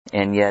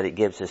And yet it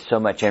gives us so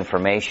much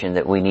information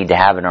that we need to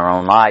have in our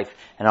own life.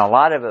 And a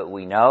lot of it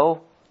we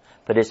know,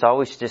 but it's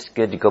always just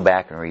good to go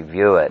back and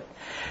review it.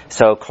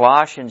 So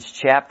Colossians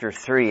chapter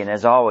 3, and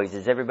as always,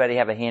 does everybody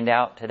have a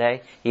handout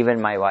today?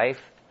 Even my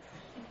wife?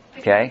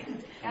 Okay.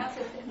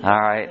 All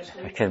right.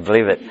 I couldn't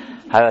believe it.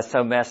 I was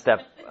so messed up.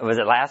 Was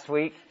it last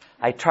week?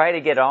 I try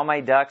to get all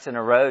my ducks in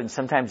a row, and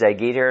sometimes I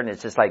get here and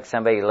it's just like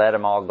somebody let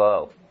them all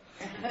go.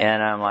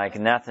 And I'm like,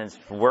 nothing's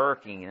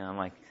working. And I'm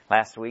like,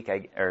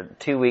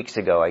 2 weeks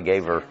ago, I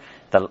gave her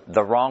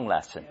the wrong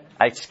lesson.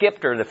 I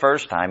skipped her the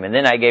first time, and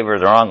then I gave her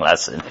the wrong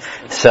lesson.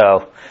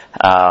 So,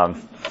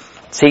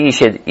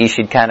 you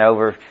should kind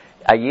of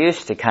I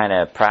used to kind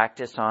of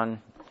practice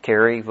on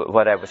Carrie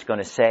what I was going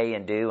to say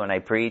and do when I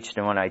preached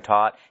and when I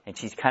taught, and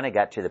she's kind of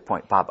got to the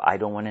point, Bob, I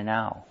don't want to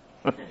know.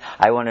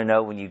 I want to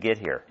know when you get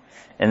here.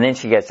 And then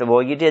she gets,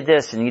 well, you did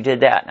this and you did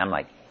that. And I'm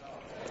like,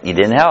 you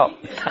didn't help.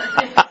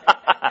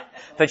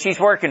 But she's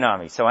working on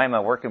me, so I'm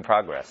a work in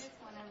progress. I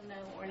just want to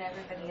know when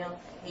everybody else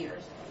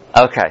hears.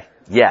 Okay.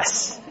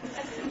 Yes.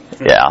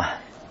 Yeah.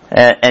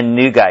 And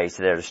new guys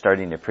that are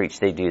starting to preach,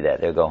 they do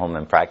that. They'll go home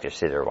and practice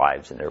to their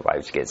wives, and their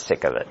wives get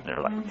sick of it. And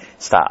they're like,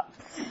 stop.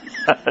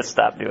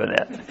 Stop doing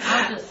that.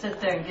 I'll just sit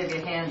there and give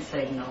you hand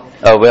signals.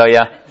 Oh, will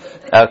ya?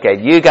 Okay.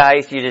 You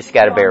guys, you just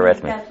got to bear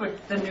with me. That's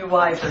what the new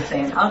wives are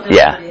saying. I'll just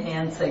give you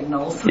hand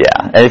signals.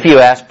 Yeah. And if you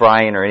ask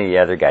Brian or any of the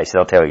other guys,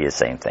 they'll tell you the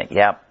same thing.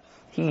 Yeah.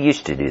 He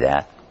used to do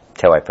that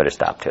till I put a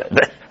stop to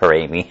it. Or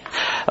Amy.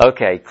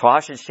 Okay.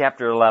 Colossians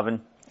chapter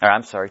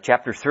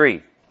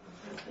 3.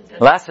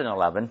 Lesson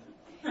 11.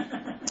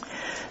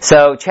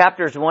 So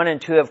chapters 1 and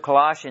 2 of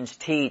Colossians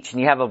teach,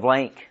 and you have a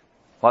blank.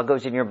 What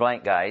goes in your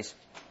blank, guys?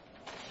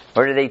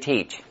 Where do they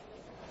teach?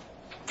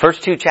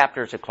 First 2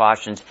 chapters of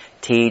Colossians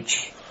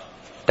teach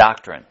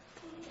doctrine.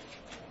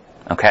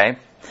 Okay?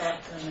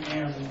 Doctrine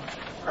and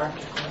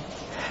practical.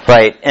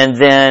 Right. And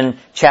then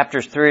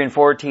chapters 3 and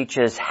 4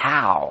 teaches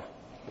how,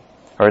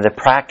 or the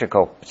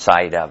practical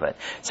side of it.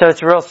 So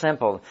it's real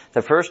simple.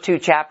 The first 2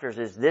 chapters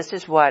is, this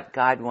is what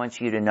God wants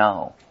you to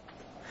know.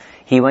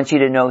 He wants you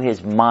to know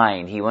His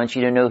mind. He wants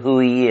you to know who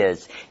He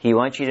is. He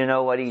wants you to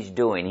know what He's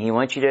doing. He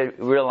wants you to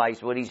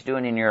realize what He's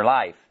doing in your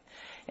life.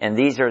 And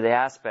these are the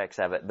aspects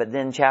of it. But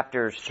then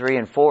chapters 3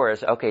 and 4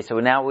 is, okay, so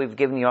now we've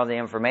given you all the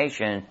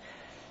information.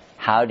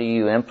 How do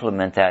you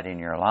implement that in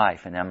your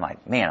life? And I'm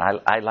like, man,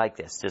 I like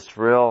this. Just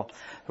real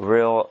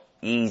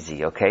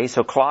easy, okay?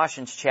 So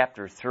Colossians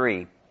chapter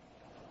 3.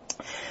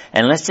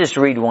 And let's just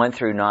read 1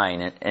 through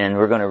 9, and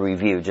we're going to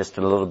review just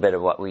a little bit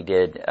of what we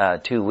did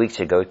 2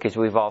 weeks ago, because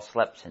we've all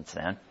slept since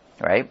then,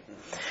 right?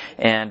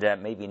 And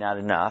maybe not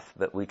enough,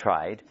 but we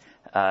tried.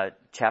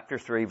 Chapter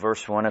 3,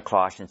 verse 1 of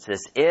Colossians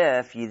says,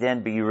 if you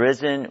then be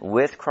risen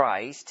with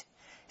Christ,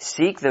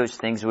 seek those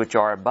things which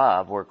are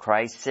above, where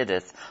Christ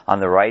sitteth on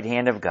the right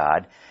hand of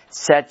God.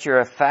 Set your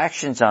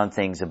affections on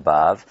things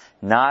above,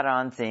 not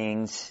on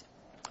things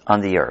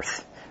on the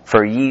earth.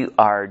 For ye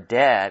are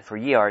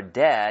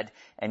dead,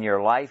 and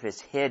your life is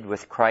hid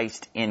with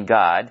Christ in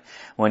God.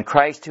 When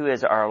Christ, who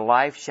is our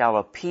life, shall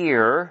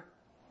appear,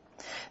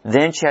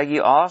 then shall ye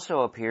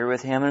also appear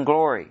with Him in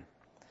glory.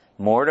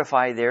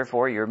 Mortify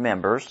therefore your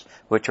members,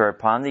 which are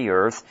upon the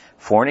earth,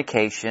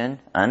 fornication,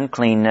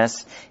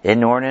 uncleanness,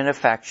 inordinate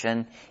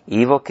affection,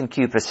 evil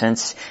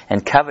concupiscence,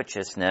 and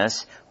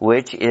covetousness,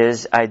 which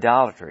is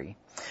idolatry.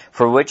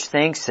 For which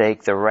things'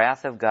 sake the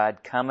wrath of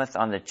God cometh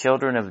on the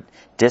children of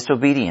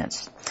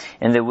disobedience,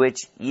 in the which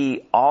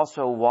ye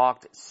also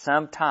walked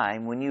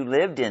sometime when you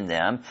lived in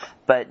them,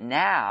 but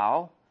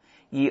now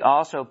ye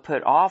also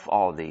put off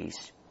all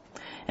these.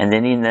 And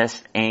then in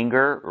this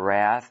anger,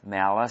 wrath,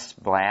 malice,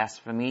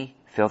 blasphemy,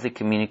 filthy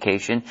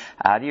communication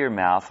out of your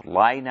mouth,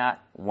 lie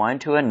not one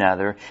to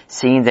another,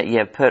 seeing that ye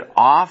have put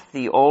off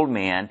the old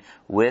man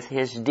with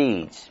his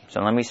deeds.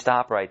 So let me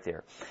stop right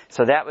there.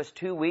 So that was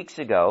 2 weeks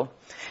ago,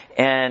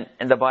 and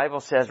the Bible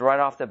says right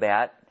off the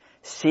bat,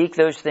 seek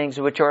those things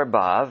which are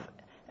above,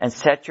 and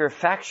set your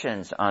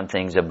affections on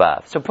things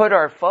above. So put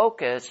our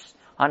focus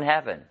on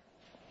heaven.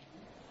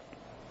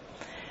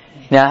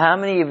 Now, how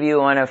many of you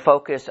want to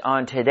focus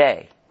on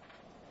today?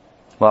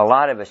 Well, a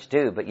lot of us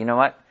do, but you know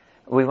what?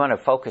 We want to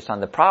focus on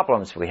the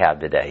problems we have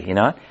today, you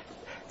know?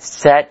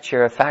 Set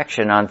your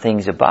affection on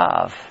things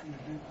above.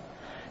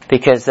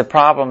 Because the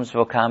problems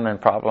will come and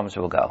problems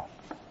will go.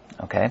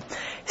 Okay?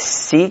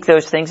 Seek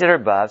those things that are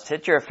above,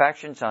 set your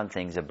affections on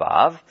things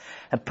above,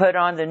 and put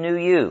on the new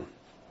you.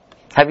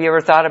 Have you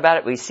ever thought about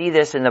it? We see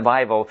this in the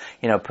Bible,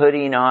 you know, put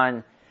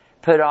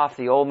off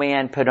the old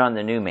man, put on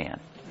the new man.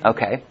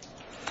 Okay?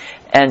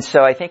 And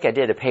so I think I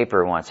did a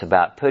paper once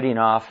about putting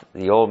off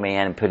the old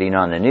man and putting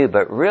on the new,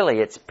 but really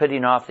it's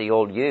putting off the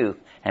old you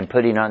and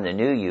putting on the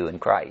new you in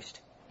Christ.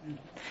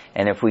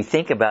 And if we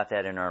think about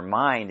that in our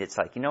mind, it's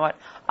like, you know what?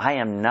 I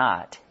am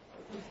not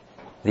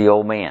the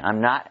old man. I'm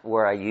not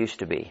where I used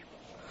to be.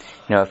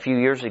 You know, a few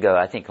years ago,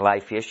 I think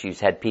Life Issues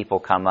had people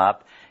come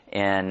up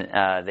and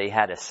they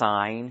had a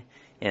sign,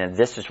 you know,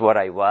 this is what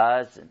I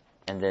was,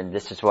 and then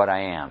this is what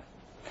I am.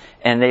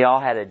 And they all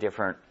had a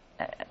different,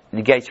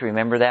 you guys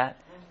remember that?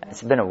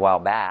 It's been a while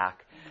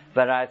back.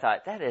 But I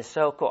thought, that is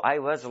so cool. I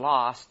was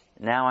lost,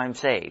 now I'm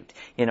saved.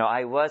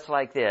 I was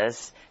like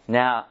this,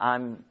 now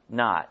I'm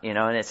not.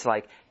 And it's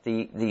like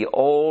the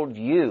old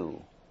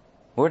you.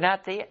 We're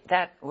not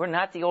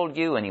the old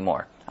you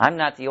anymore. I'm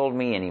not the old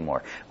me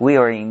anymore. We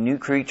are a new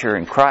creature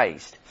in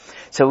Christ.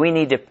 So we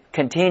need to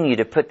continue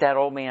to put that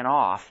old man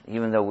off,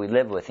 even though we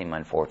live with him,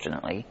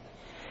 unfortunately,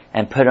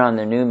 and put on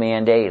the new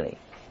man daily.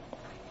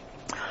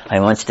 I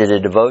once did a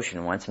devotion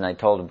and I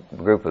told a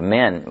group of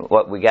men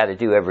what we got to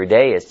do every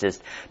day is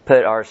just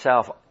put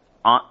ourselves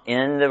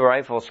in the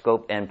rifle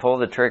scope and pull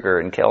the trigger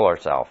and kill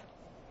ourselves.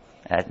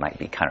 That might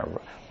be kind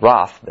of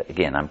rough, but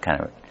again,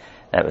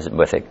 that was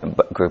with a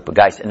group of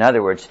guys. In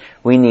other words,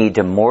 we need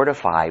to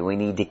mortify, we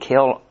need to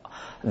kill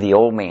the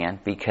old man,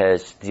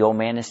 because the old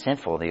man is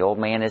sinful. The old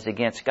man is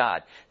against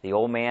God. The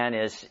old man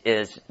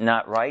is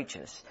not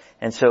righteous.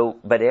 And so,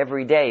 but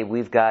every day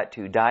we've got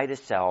to die to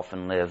self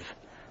and live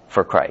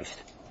for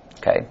Christ.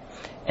 Okay?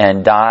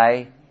 And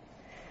die,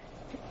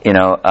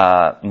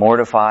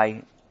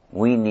 mortify,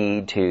 we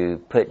need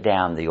to put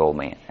down the old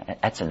man.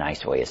 That's a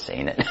nice way of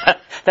saying it.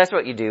 That's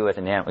what you do with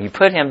an animal. You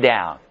put him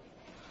down.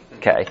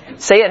 Okay?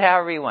 Say it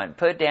however you want.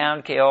 Put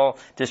down, kill,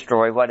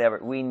 destroy, whatever.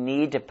 We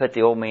need to put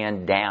the old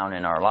man down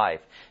in our life.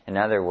 In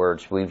other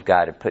words, we've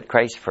got to put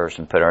Christ first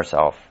and put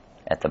ourselves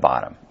at the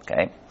bottom.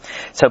 Okay?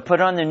 So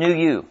put on the new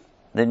you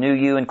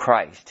in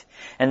Christ.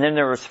 And then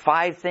there was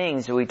 5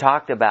 things that we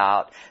talked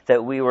about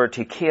that we were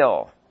to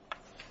kill.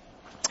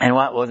 And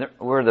what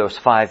were those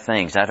 5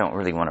 things? I don't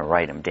really want to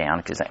write them down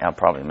because I'll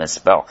probably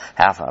misspell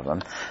half of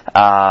them.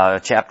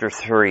 Chapter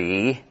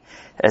 3.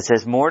 It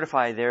says,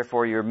 mortify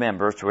therefore your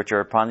members which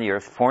are upon the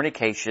earth,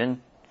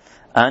 fornication,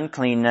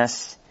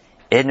 uncleanness,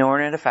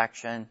 inordinate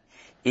affection,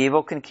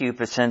 evil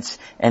concupiscence,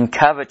 and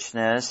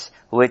covetousness,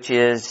 which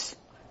is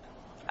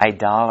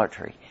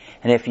idolatry.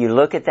 And if you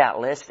look at that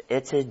list,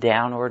 it's a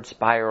downward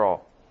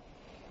spiral.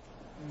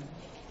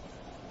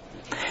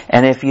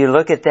 And if you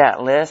look at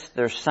that list,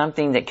 there's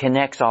something that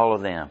connects all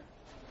of them.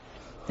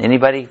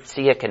 Anybody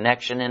see a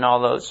connection in all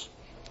those?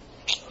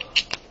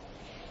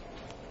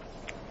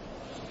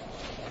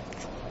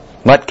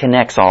 What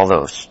connects all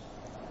those?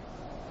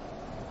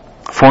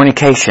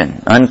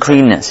 Fornication,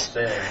 uncleanness,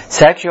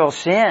 sexual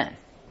sin.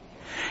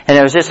 And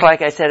it was just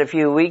like I said a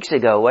few weeks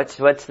ago. What's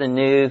the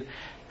new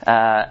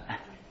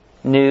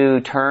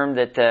term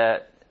that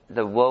the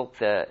woke,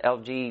 the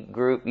LG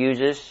group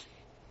uses?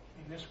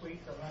 This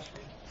week or last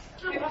week?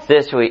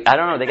 This week. I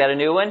don't know. They got a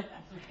new one?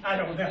 I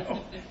don't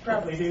know.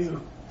 Probably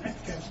do.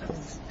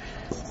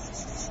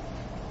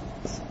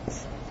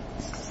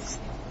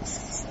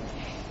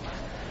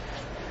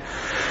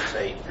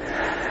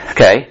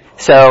 Okay,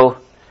 so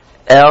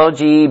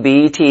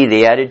LGBT,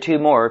 they added 2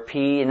 more,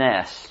 P and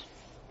S.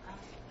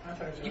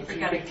 You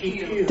forgot a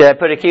Q. Did I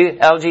put a Q?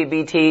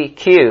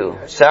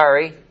 LGBTQ.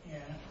 Sorry. Yeah.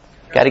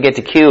 Got to get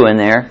the Q in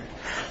there.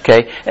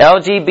 Okay,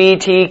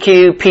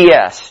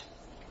 LGBTQPS.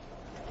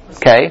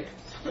 Okay.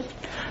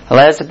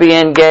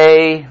 Lesbian,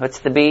 gay, what's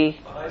the B?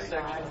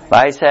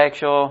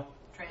 Bisexual.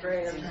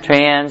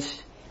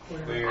 Trans.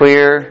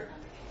 Queer.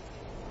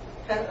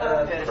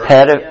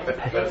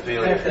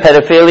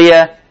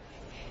 Pedophilia.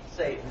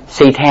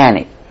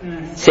 Satanic.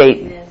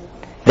 Satan.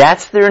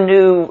 That's their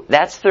new,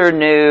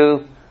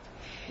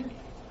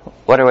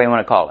 what do we want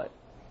to call it?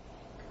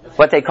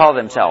 What they call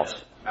themselves.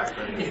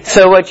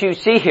 So what you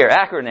see here,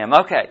 acronym,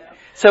 okay.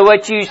 So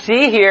what you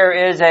see here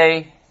is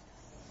a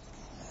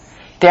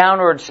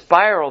downward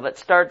spiral that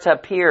starts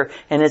up here,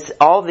 and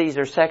all these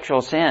are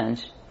sexual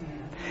sins,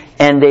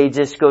 and they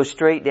just go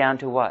straight down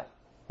to what?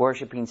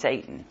 Worshipping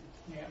Satan.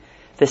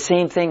 The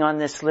same thing on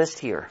this list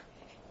here.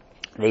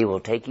 They will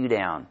take you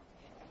down.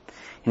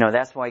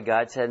 That's why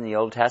God said in the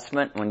Old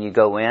Testament, when you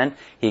go in,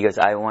 He goes,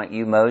 I want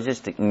you,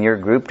 Moses, in your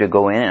group to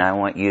go in, and I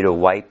want you to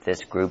wipe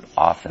this group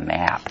off the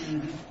map.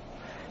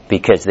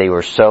 Because they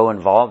were so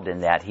involved in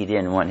that, He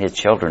didn't want His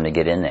children to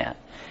get in that.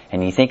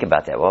 And you think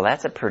about that, well,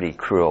 that's a pretty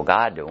cruel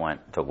God to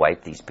want to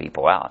wipe these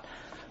people out.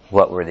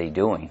 What were they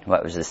doing?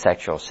 What was the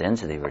sexual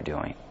sins they were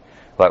doing?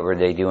 What were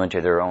they doing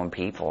to their own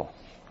people?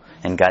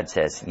 And God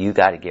says, you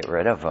got to get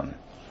rid of them.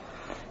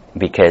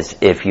 Because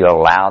if you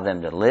allow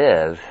them to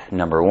live,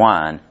 number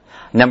one,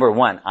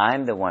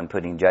 I'm the one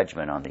putting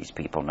judgment on these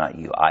people, not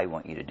you. I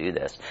want you to do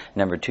this.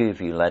 Number 2,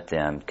 if you let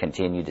them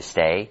continue to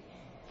stay,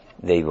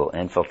 they will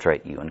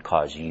infiltrate you and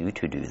cause you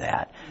to do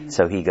that.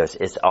 So He goes,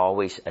 it's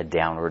always a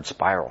downward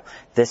spiral.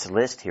 This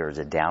list here is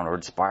a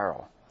downward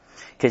spiral.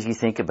 Because you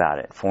think about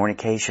it,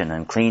 fornication,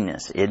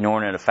 uncleanness,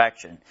 inordinate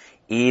affection,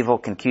 evil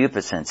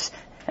concupiscence,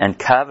 and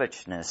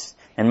covetousness.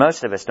 And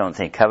most of us don't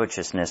think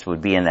covetousness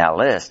would be in that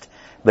list,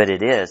 but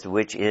it is,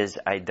 which is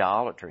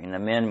idolatry. And the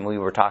men, we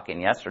were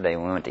talking yesterday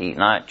when we went to eat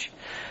lunch,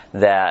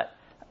 that,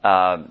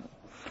 what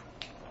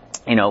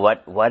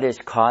is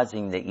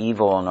causing the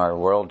evil in our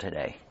world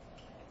today?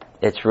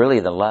 It's really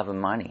the love of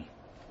money.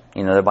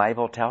 The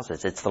Bible tells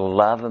us it's the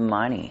love of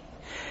money.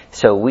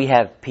 So we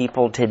have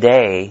people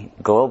today,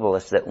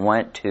 globalists, that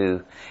want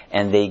to,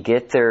 and they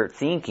get their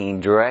thinking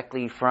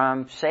directly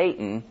from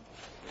Satan,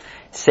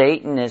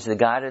 Satan is the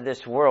god of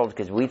this world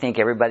because we think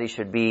everybody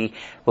should be,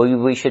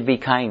 we should be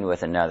kind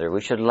with another.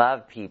 We should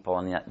love people.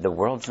 And the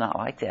world's not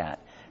like that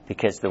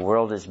because the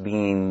world is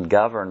being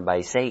governed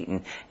by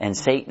Satan. And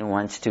Satan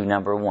wants to,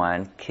 number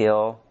one,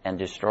 kill and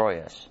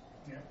destroy us.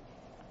 Yeah.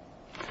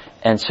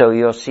 And so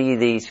you'll see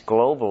these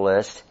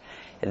globalists,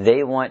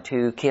 they want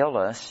to kill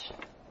us.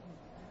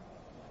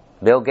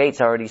 Bill Gates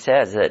already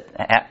says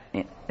that,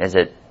 is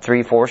it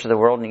 3/4 of the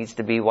world needs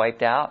to be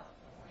wiped out?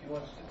 He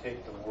wants to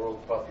take the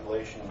world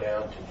population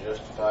down to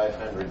just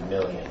 500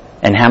 million.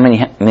 And how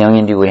many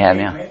million do we have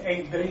now?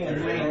 8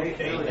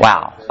 billion.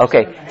 Wow.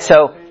 Okay.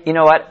 So, you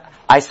know what?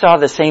 I saw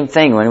the same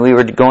thing when we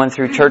were going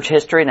through church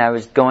history and I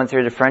was going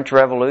through the French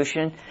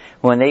Revolution.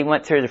 When they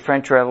went through the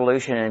French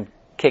Revolution and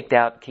kicked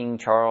out King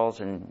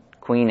Charles and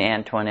Queen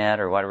Antoinette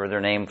or whatever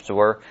their names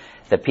were,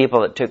 the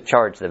people that took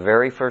charge, the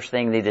very first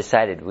thing they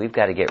decided, we've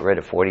got to get rid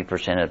of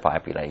 40% of the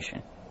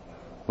population.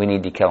 We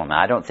need to kill them.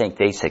 I don't think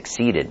they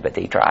succeeded, but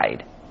they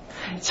tried.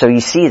 So you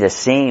see the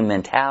same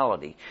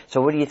mentality. So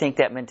where do you think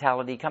that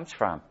mentality comes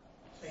from?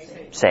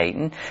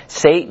 Satan.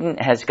 Satan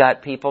has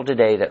got people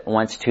today that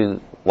wants to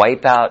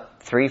wipe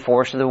out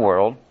 3/4 of the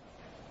world,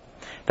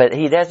 but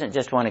he doesn't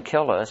just want to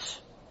kill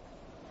us.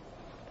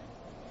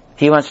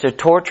 He wants to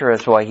torture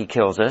us while he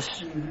kills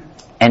us,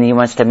 and he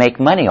wants to make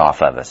money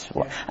off of us.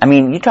 I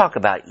mean, you talk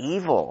about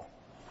evil.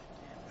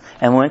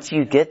 And once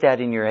you get that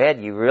in your head,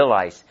 you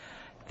realize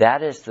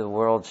that is the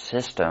world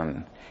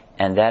system,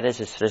 and that is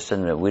a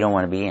system that we don't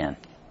want to be in.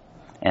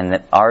 And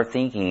that our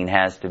thinking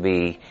has to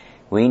be,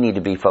 we need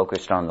to be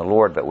focused on the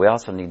Lord, but we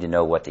also need to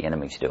know what the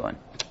enemy's doing.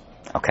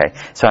 Okay?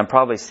 So I'm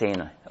probably saying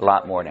a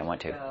lot more than I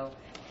want to.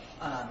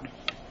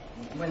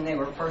 When they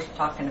were first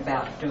talking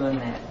about doing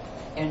that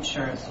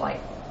insurance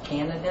like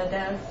Canada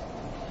does,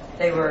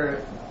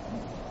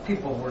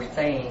 people were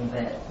saying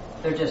that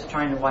they're just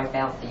trying to wipe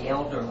out the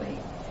elderly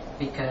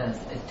because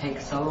it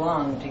takes so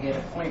long to get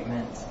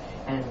appointments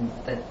and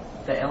that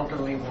the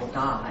elderly will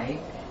die,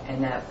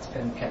 and that's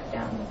going to cut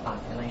down the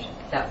population.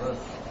 That was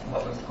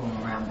what was going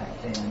around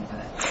back then.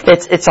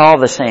 But it's all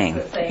the same,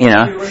 you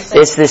know.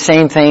 It's the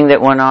same thing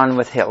that went on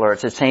with Hitler.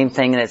 It's the same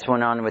thing that's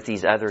went on with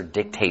these other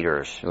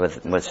dictators,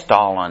 with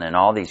Stalin and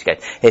all these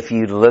guys. If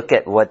you look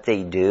at what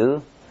they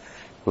do,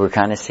 we're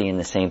kind of seeing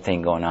the same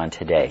thing going on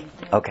today.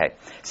 Okay,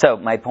 so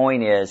my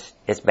point is,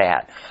 it's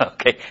bad.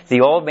 Okay,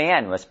 the old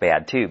man was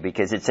bad too,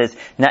 because it says,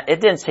 it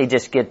didn't say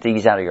just get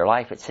these out of your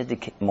life. It said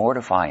to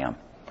mortify them.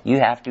 You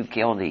have to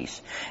kill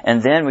these.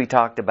 And then we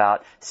talked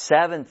about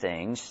 7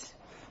 things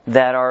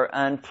that are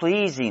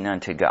unpleasing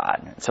unto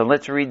God. So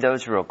let's read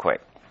those real quick.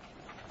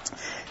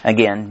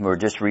 Again, we're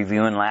just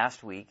reviewing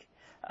last week.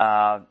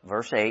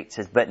 Verse 8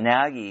 says, but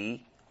now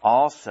ye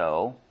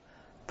also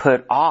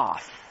put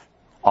off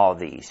all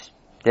these.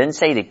 Didn't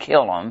say to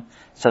kill them,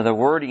 so the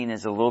wording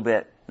is a little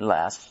bit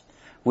less.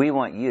 We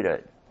want you to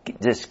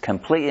just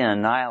completely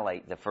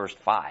annihilate the first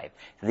 5.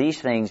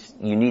 These things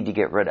you need to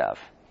get rid of.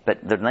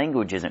 But the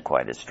language isn't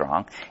quite as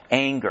strong.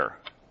 Anger,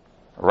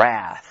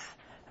 wrath,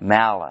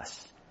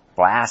 malice,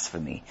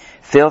 blasphemy,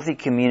 filthy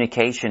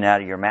communication out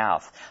of your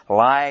mouth.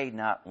 Lie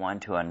not one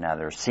to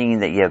another, seeing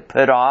that you have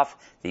put off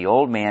the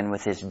old man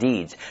with his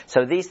deeds.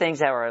 So these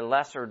things are a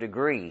lesser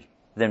degree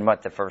than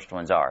what the first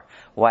ones are.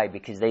 Why?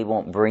 Because they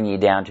won't bring you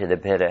down to the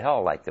pit of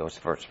hell like those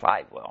first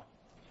 5 will.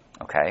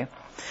 Okay?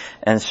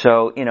 And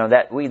so, you know,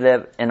 that we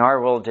live in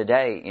our world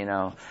today, you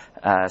know,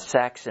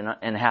 sex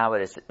and how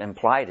it is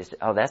implied is,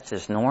 oh, that's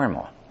just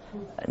normal.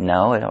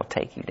 No, it'll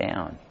take you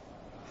down.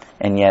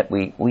 And yet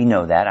we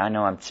know that. I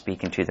know I'm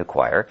speaking to the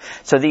choir.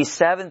 So these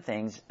 7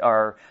 things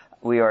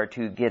we are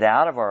to get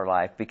out of our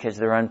life because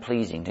they're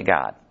unpleasing to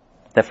God.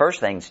 The first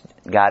thing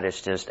God is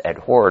just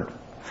abhorred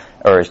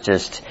or is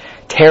just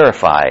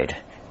terrified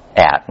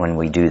at when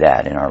we do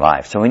that in our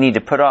life. So we need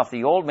to put off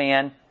the old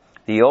man,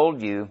 the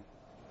old you,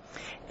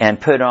 and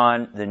put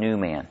on the new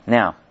man.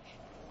 Now,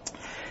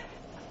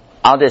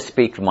 I'll just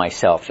speak for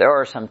myself. There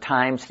are some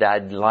times that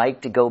I'd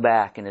like to go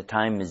back in a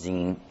time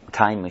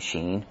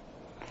machine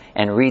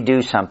and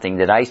redo something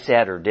that I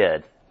said or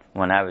did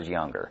when I was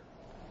younger.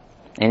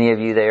 Any of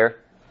you there?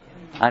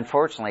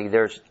 Unfortunately,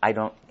 I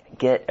don't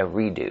get a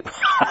redo.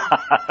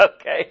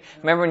 Okay?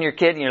 Remember when you're a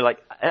kid and you're like,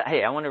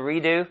 hey, I want a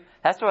redo?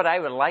 That's what I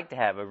would like to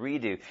have, a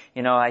redo.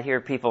 You know, I hear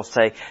people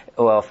say,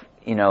 well,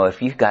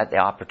 if you got the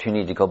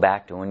opportunity to go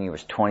back to when you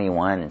was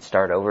 21 and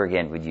start over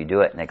again, would you do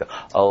it? And they go,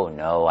 oh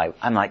no.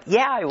 I'm like,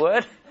 yeah, I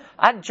would.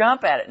 I'd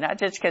jump at it. Not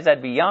just because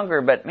I'd be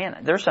younger, but man,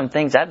 there's some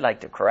things I'd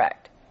like to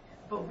correct.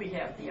 But we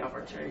have the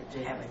opportunity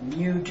to have a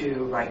new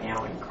do right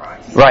now in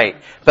Christ. Right.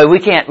 But we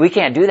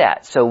can't do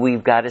that. So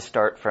we've got to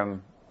start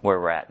from where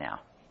we're at now.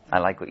 I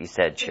like what you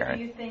said, Sharon.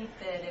 Do you think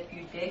that if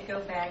you did go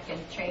back and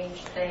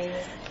change things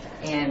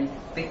and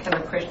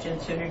become a Christian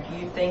sooner, do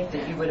you think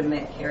that you would have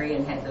met Carrie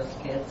and had those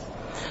kids?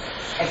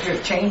 If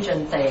you're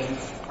changing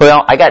things.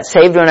 Well, I got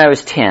saved when I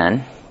was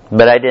 10,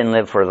 but I didn't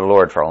live for the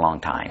Lord for a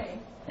long time. Okay.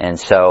 And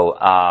so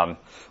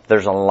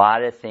there's a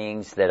lot of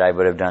things that I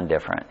would have done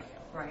different.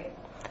 Right.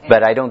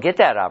 But I don't get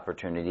that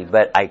opportunity,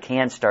 but I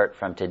can start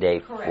from today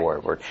Correct.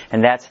 forward.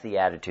 And that's the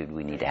attitude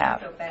we need to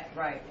have.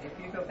 Right.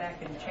 If you go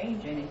back and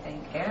change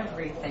anything,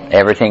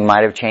 Everything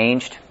might have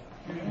changed.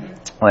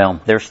 Well,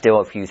 there's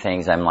still a few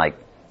things I'm like,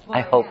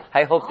 I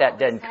hope that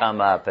doesn't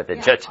come up at the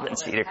judgment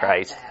seat of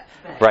Christ.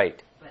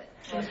 Right.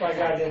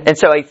 And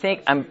so I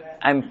think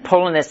I'm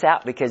pulling this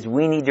out because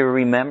we need to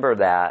remember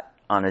that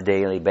on a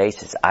daily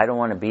basis. I don't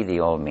want to be the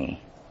old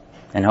me.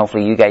 And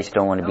hopefully you guys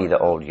don't want to be the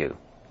old you.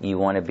 You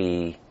want to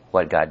be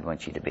what God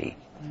wants you to be.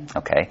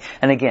 Okay?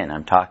 And again,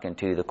 I'm talking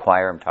to the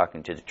choir, I'm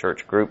talking to the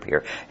church group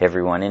here.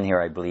 Everyone in here,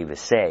 I believe, is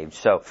saved.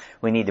 So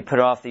we need to put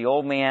off the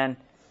old man,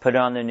 put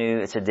on the new.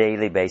 It's a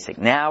daily basic.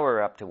 Now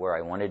we're up to where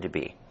I wanted to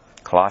be.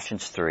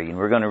 Colossians 3, and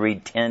we're going to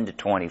read 10 to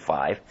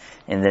 25,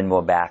 and then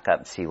we'll back up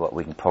and see what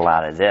we can pull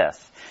out of this.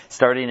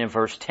 Starting in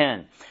verse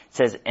 10, it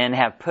says, and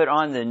have put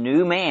on the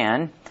new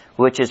man,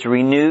 which is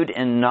renewed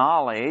in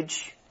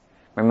knowledge.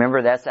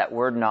 Remember, that's that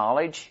word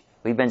knowledge.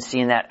 We've been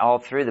seeing that all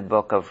through the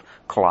book of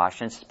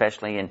Colossians,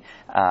 especially in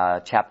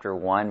chapter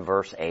 1,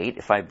 verse 8,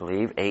 if I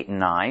believe, 8 and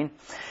 9,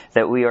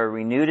 that we are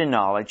renewed in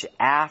knowledge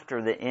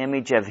after the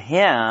image of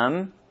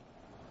Him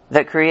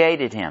that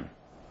created him,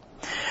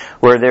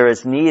 where there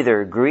is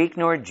neither Greek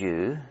nor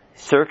Jew,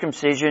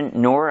 circumcision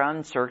nor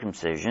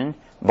uncircumcision,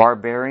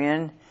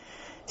 barbarian,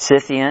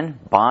 Scythian,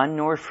 bond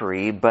nor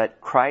free,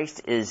 but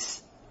Christ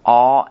is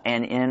all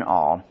and in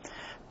all.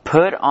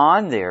 Put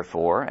on,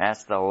 therefore,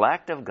 as the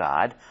elect of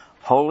God,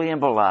 holy and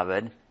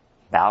beloved,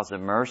 bowels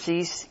of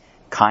mercies,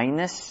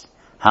 kindness,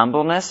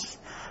 humbleness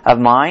of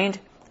mind,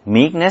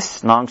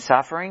 meekness,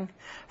 long-suffering,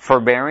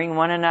 forbearing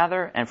one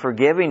another, and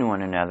forgiving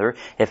one another.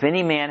 If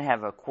any man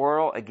have a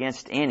quarrel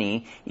against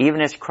any,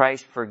 even as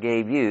Christ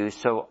forgave you,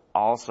 so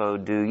also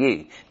do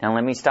ye. Now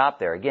let me stop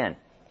there again.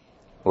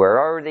 Where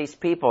are these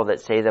people that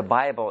say the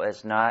Bible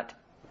is not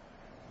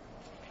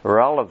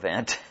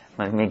relevant?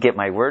 Let me get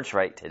my words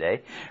right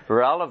today.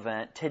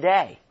 Relevant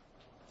today.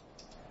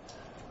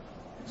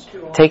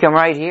 Take them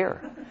right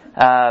here.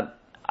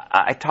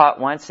 I taught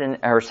once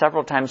or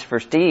several times for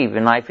Steve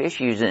in Life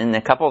Issues, and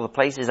a couple of the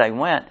places I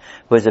went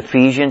was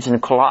Ephesians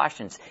and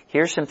Colossians.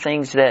 Here's some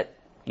things that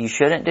you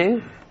shouldn't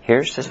do.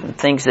 Here's some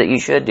things that you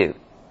should do.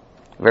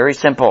 Very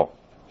simple.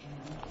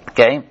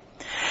 Okay?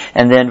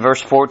 And then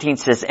verse 14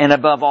 says, and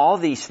above all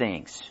these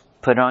things,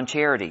 put on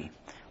charity,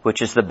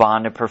 which is the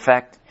bond of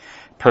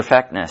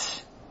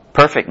perfectness.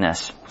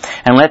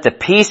 And let the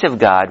peace of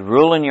God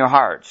rule in your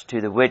hearts,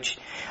 to the which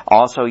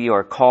also you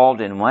are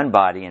called in one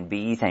body, and be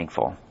ye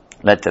thankful.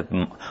 Let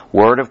the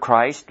word of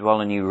Christ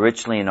dwell in you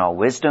richly in all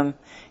wisdom,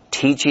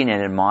 teaching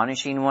and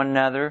admonishing one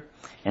another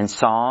in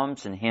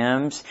psalms and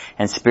hymns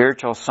and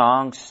spiritual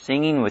songs,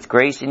 singing with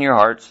grace in your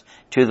hearts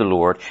to the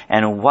Lord.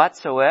 And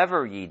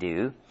whatsoever ye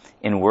do,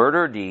 in word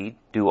or deed,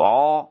 do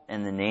all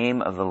in the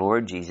name of the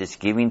Lord Jesus,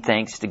 giving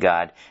thanks to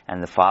God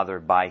and the Father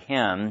by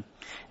Him.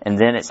 And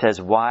then it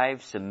says,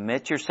 wives,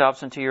 submit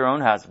yourselves unto your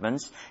own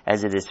husbands,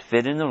 as it is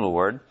fit in the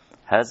Lord.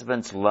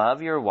 Husbands,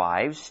 love your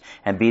wives,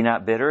 and be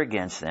not bitter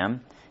against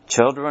them.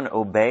 Children,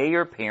 obey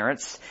your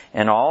parents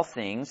in all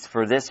things,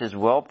 for this is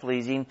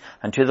well-pleasing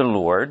unto the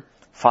Lord.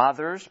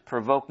 Fathers,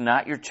 provoke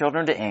not your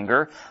children to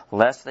anger,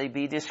 lest they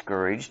be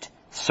discouraged.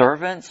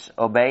 Servants,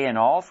 obey in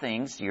all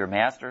things your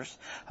masters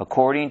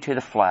according to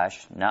the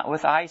flesh, not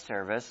with eye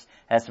service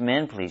as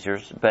men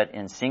pleasers, but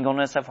in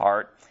singleness of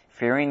heart,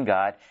 fearing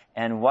God.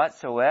 And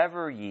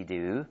whatsoever ye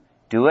do,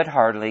 do it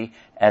heartily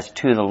as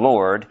to the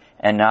Lord,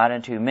 and not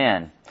unto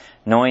men,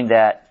 knowing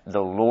that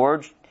the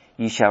Lord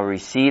ye shall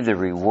receive the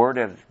reward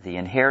of the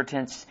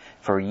inheritance,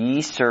 for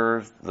ye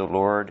serve the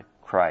Lord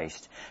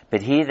Christ.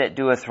 But he that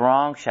doeth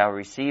wrong shall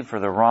receive for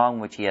the wrong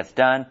which he hath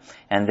done,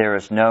 and there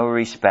is no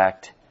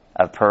respect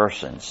of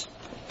persons.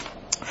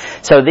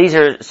 So these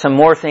are some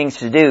more things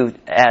to do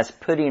as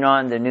putting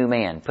on the new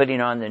man,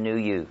 putting on the new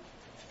you.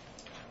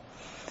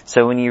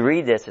 So when you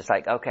read this, it's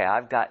like, okay,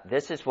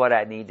 this is what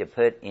I need to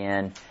put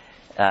in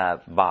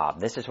Bob.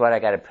 This is what I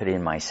got to put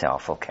in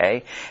myself,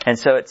 okay? And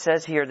so it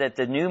says here that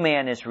the new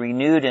man is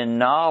renewed in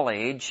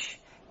knowledge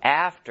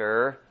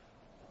after,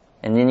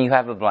 and then you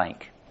have a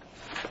blank.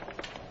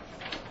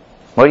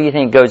 What do you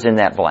think goes in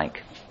that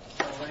blank?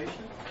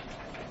 Salvation.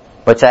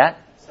 What's that?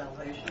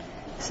 Salvation.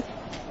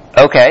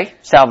 Okay,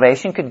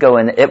 salvation could go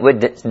in. It would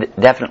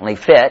definitely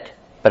fit,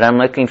 but I'm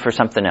looking for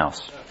something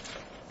else.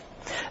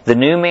 The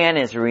new man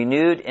is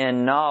renewed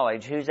in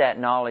knowledge. Who's that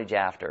knowledge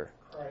after?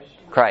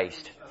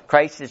 Christ.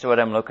 Christ is what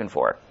I'm looking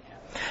for.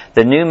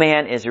 The new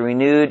man is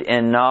renewed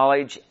in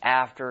knowledge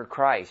after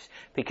Christ.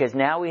 Because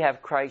now we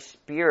have Christ's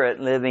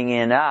Spirit living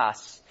in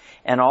us.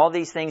 And all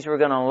these things we're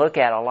going to look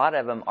at, a lot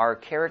of them are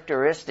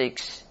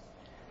characteristics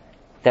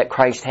that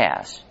Christ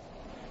has.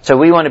 So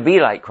we want to be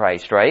like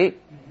Christ, right?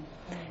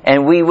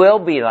 And we will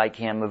be like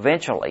Him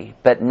eventually.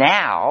 But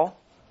now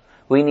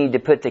we need to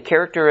put the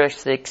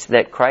characteristics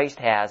that Christ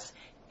has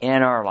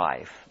in our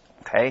life.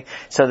 Okay?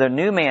 So the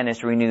new man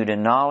is renewed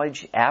in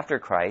knowledge after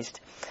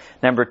Christ.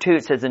 Number 2,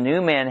 it says the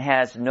new man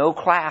has no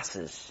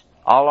classes.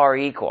 All are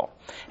equal.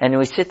 And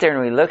we sit there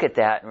and we look at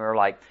that and we're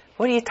like,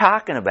 What are you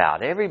talking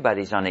about?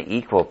 Everybody's on an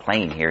equal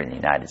plane here in the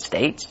United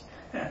States.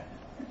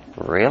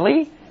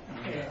 Really?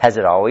 Has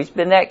it always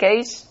been that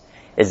case?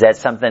 Is that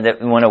something that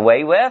we went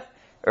away with?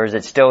 Or is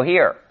it still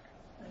here?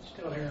 It's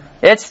still here.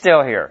 It's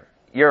still here.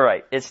 You're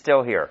right. It's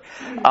still here.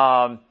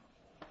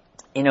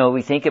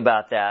 We think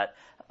about that.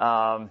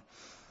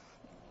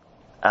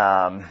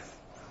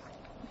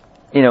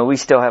 We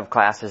still have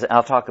classes.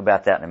 I'll talk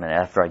about that in a minute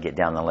after I get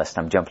down the list.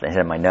 I'm jumping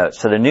ahead of my notes.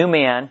 So the new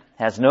man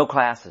has no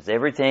classes.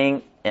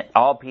 Everything,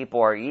 all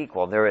people are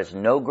equal. There is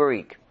no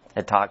Greek,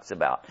 it talks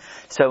about.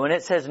 So when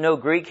it says no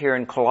Greek here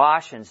in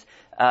Colossians,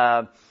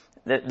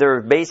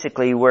 they're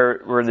basically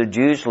where the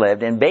Jews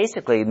lived. And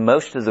basically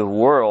most of the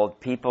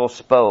world, people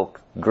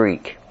spoke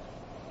Greek.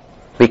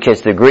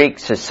 Because the Greek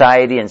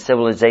society and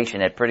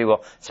civilization had pretty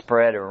well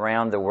spread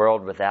around the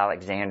world with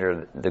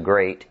Alexander the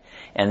Great.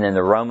 And then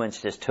the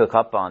Romans just took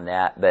up on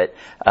that, but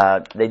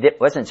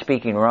wasn't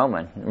speaking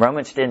Roman.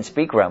 Romans didn't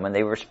speak Roman,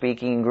 they were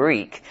speaking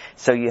Greek.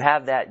 So you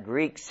have that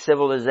Greek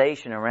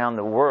civilization around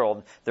the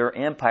world. Their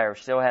empire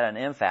still had an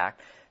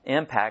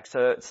impact.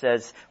 So it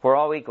says, we're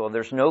all equal.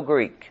 There's no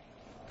Greek.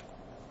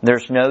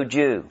 There's no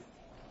Jew.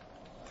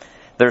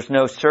 There's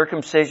no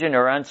circumcision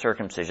or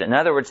uncircumcision. In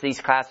other words,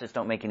 these classes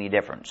don't make any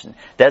difference. It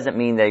doesn't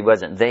mean they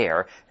wasn't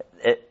there.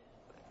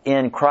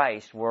 In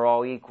Christ, we're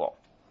all equal.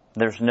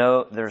 There's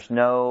no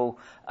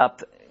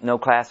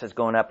classes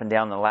going up and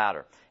down the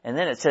ladder. And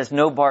then it says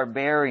no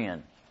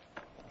barbarian.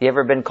 You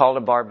ever been called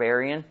a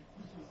barbarian?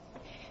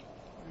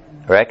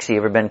 Rex, you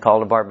ever been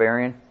called a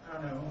barbarian? I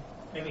don't know.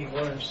 Maybe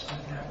worse than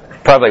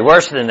that. Probably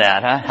worse than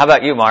that, huh? How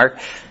about you, Mark?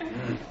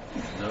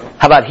 No.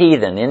 How about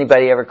heathen?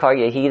 Anybody ever call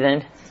you a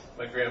heathen?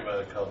 My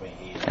grandmother called me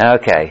heathen.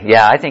 Okay,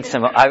 yeah, I think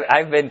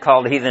I've been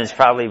called heathens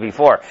probably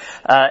before.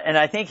 And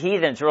I think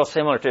heathen's real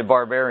similar to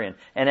barbarian.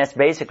 And that's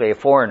basically a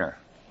foreigner.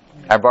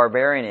 A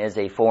barbarian is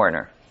a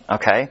foreigner.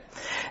 Okay?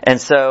 And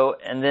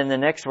then the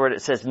next word,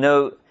 it says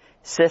no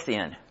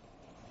Scythian.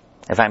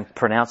 If I'm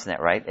pronouncing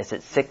that right. Is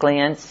it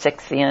Scythian?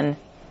 Scythian?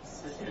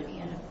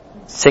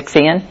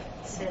 Scythian?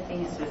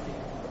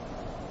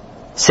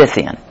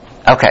 Scythian.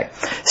 Okay.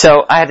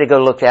 So I had to go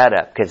look that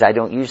up because I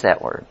don't use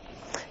that word.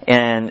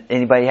 And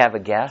anybody have a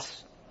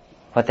guess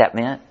what that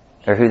meant?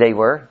 Or who they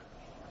were?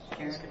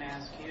 I was going to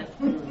ask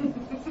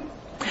you.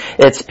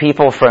 It's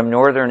people from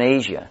Northern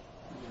Asia.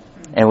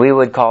 And we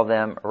would call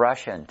them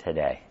Russian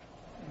today.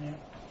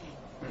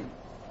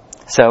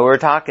 So we're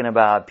talking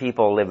about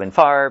people living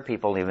far,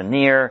 people living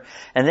near.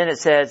 And then it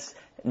says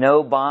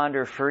no bond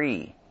or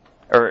free.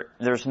 Or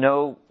there's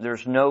no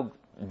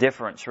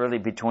difference really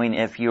between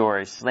if you are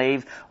a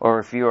slave or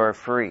if you are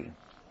free.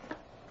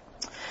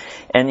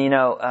 And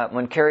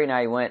when Carrie and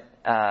I went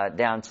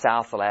down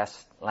south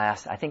last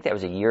I think that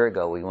was a year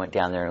ago, we went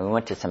down there and we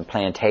went to some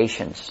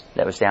plantations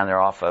that was down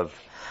there off of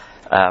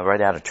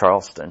right out of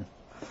Charleston.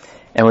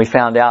 And we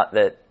found out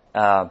that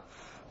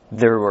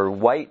there were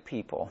white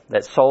people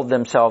that sold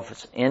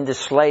themselves into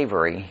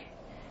slavery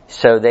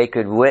so they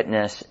could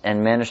witness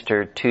and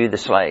minister to the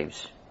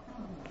slaves.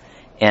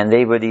 And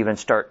they would even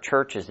start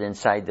churches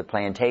inside the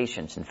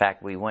plantations. In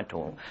fact, we went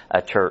to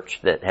a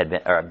church that had been,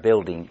 or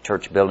a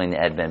church building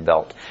that had been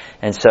built.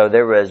 And so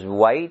there was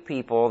white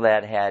people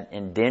that had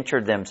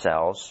indentured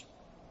themselves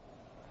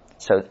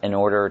so in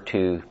order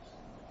to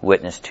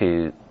witness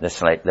to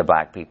the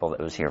black people that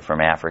was here from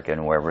Africa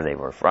and wherever they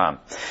were from.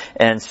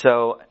 And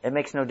so it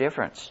makes no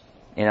difference.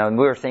 And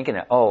we were thinking,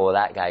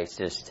 that guy's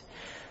just,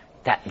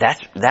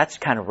 that's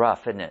kind of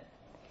rough, isn't it?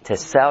 To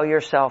sell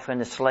yourself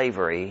into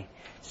slavery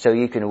so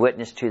you can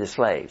witness to the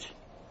slaves.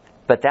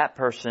 But that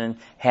person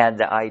had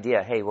the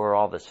idea, hey, we're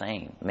all the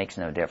same. It makes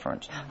no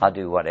difference. I'll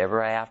do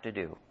whatever I have to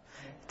do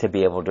to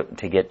be able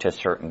to get to a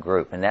certain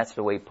group. And that's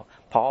the way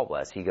Paul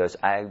was. He goes,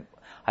 I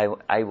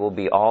will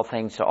be all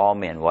things to all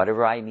men,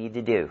 whatever I need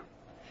to do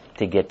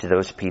to get to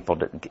those people,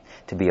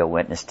 to be a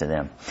witness to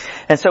them.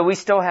 And so we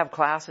still have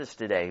classes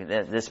today,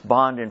 this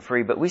bond and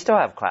free, but we still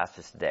have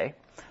classes today.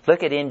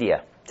 Look at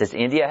India. Does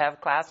India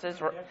have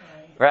classes,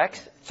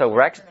 Rex? So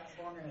Rex,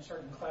 in a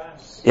certain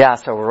class. Yeah,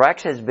 so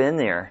Rex has been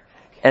there.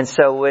 And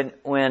so when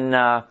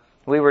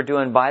we were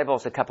doing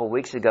Bibles a couple of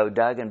weeks ago,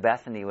 Doug and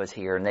Bethany was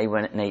here and they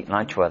went and ate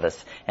lunch with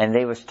us. And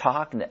they was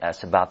talking to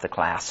us about the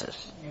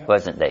classes,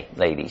 wasn't they,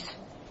 ladies?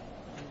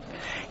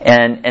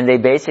 And they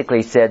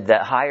basically said the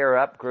higher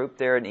up group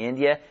there in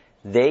India,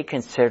 they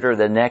consider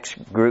the next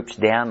groups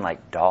down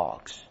like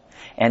dogs.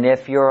 And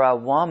if you're a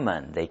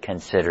woman, they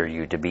consider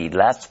you to be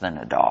less than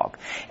a dog.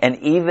 And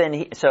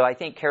so I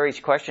think Carrie's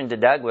question to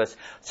Doug was,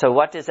 so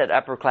what does that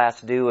upper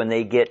class do when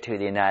they get to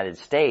the United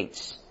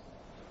States?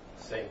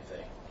 Same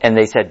thing. And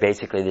they said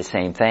basically the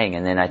same thing.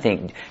 And then I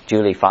think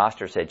Julie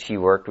Foster said she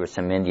worked with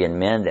some Indian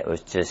men that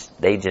was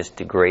they just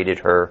degraded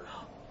her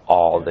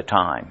all the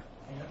time.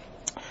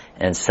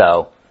 And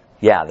so,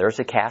 there's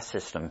a caste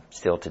system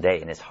still today,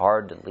 and it's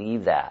hard to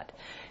leave that.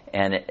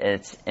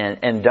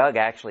 And Doug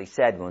actually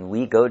said when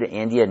we go to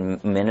India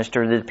and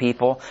minister to the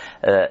people,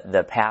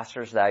 the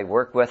pastors that I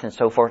work with and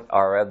so forth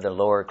are of the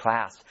lower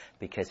class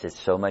because it's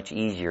so much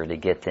easier to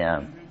get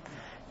them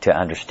to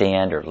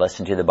understand or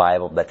listen to the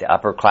Bible. But the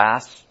upper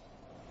class,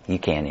 You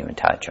can't even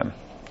touch them.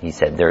 He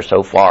said they're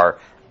so far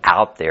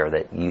out there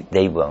that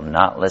they will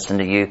not listen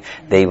to you.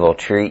 They will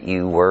treat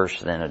you worse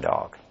than a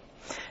dog.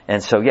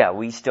 And so, yeah,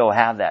 we still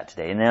have that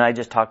today. And then I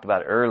just talked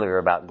about earlier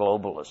about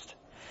globalists.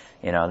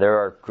 You know, there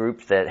are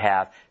groups that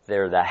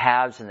they're the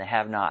haves and the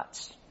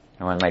have-nots.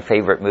 And one of my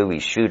favorite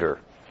movies, Shooter,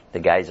 the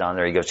guy's on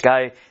there, he goes,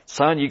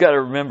 son, you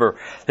gotta remember,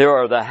 there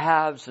are the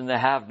haves and the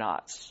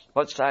have-nots.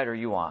 What side are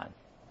you on?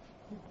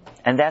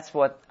 And that's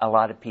what a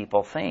lot of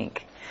people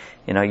think.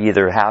 You know, you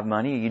either have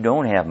money or you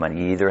don't have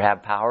money. You either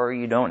have power or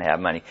you don't have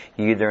money.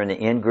 You're either in the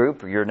in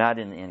group or you're not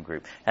in the in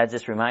group. That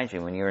just reminds me,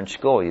 when you're in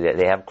school,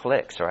 they have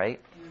cliques, right?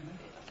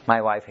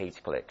 My wife hates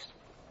cliques.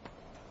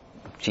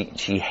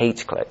 She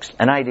hates cliques.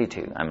 And I do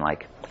too. I'm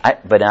like,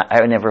 but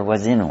I never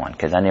was in one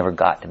because I never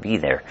got to be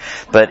there.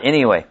 But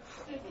anyway,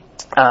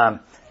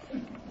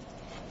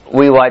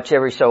 we watch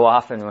every so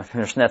often when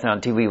there's nothing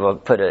on TV, we'll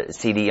put a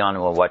CD on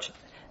and we'll watch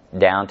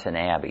Downton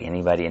Abbey.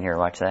 Anybody in here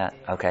watch that?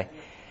 Okay.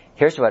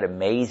 Here's what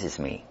amazes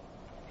me.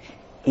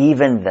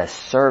 Even the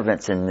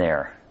servants in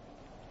there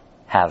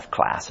have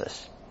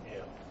classes.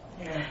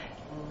 Yeah.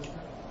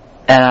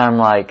 And I'm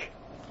like,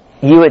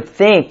 you would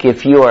think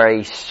if you are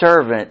a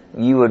servant,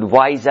 you would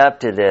wise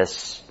up to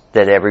this,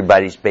 that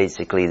everybody's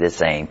basically the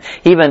same.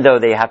 Even though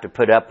they have to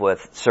put up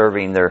with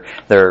serving the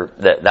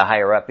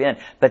higher up end.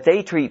 But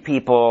they treat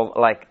people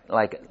like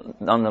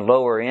on the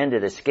lower end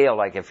of the scale,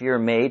 like if you're a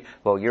maid,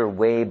 well, you're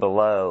way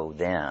below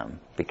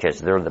them because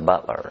they're the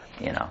butler,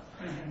 you know.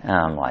 And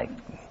I'm like,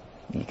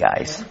 you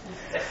guys,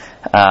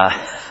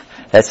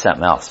 that's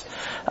something else.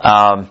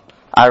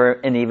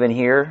 And even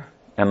here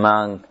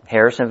among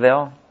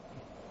Harrisonville,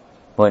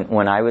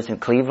 when I was in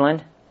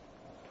Cleveland,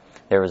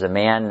 there was a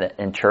man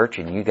in church,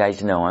 and you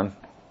guys know him,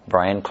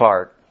 Brian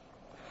Clark.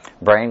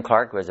 Brian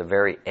Clark was a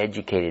very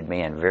educated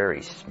man,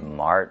 very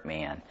smart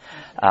man.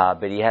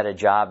 But he had a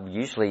job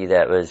usually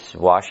that was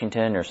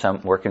Washington or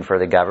working for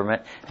the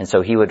government. And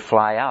so he would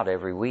fly out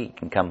every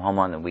week and come home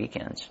on the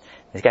weekends.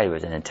 This guy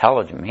was an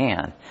intelligent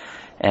man.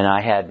 And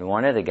I had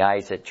one of the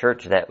guys at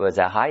church that was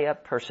a high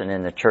up person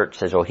in the church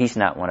says, well, he's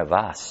not one of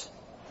us.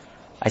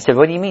 I said,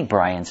 what do you mean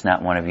Brian's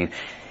not one of you?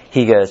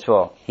 He goes,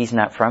 well, he's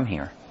not from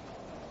here.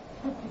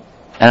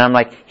 And I'm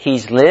like,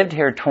 he's lived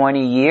here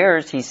 20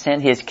 years. He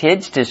sent his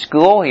kids to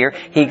school here.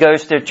 He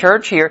goes to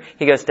church here.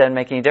 He goes, doesn't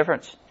make any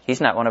difference. He's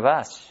not one of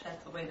us.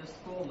 That's the way the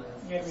school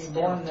is. You have to be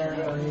born there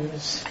to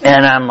use.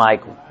 And I'm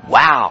like,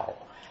 wow.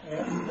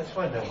 Yeah. That's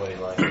why nobody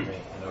likes me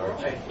in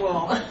Archie.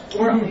 Well,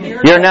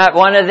 we're You're not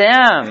one of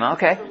them.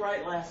 Okay. the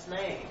right last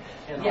name.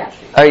 Yeah.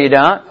 Oh, you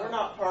don't? We're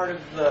not part of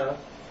the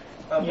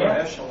upper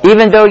Yeah. echelon.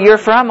 Even though you're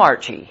from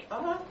Archie.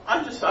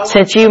 I'm just.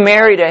 Since you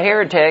married a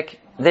heretic,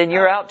 then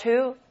you're out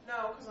too?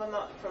 No, because I'm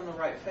not from the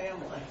right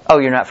family. Oh,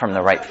 you're not from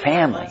the right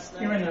family.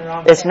 You're in the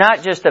wrong It's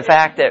not just the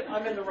fact that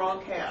I'm in the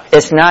wrong caste.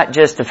 it's not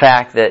just the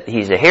fact that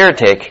he's a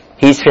heretic.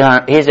 He's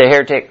a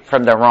heretic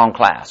from the wrong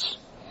class.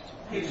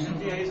 He's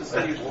a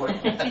city boy.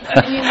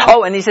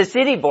 Oh, and he's a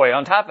city boy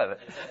on top of it.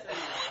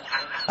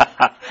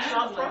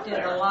 I did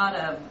a lot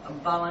of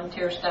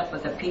volunteer stuff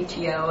with the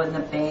PTO and the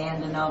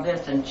band and all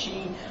this, and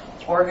she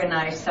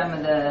organized some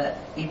of the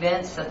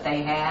events that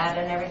they had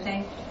and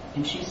everything,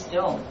 and she's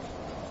still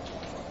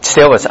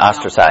Was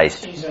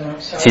ostracized. She's an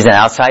outsider. She's an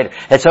outsider.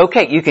 It's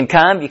okay. You can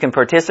come, you can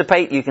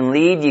participate, you can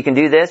lead, you can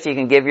do this, you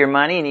can give your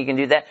money, and you can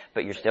do that,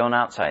 but you're still an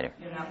outsider.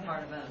 You're not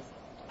part of us.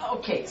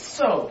 Okay,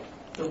 so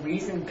the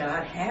reason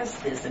God has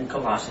this in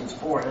Colossians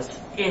for us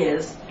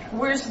is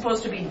we're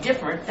supposed to be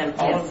different than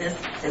all of this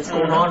that's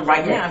going on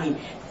right now. I mean,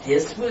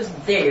 this was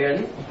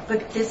then,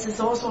 but this is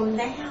also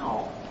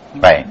now.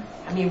 Right.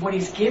 I mean, what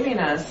He's giving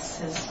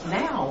us is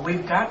now.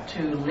 We've got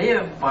to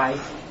live by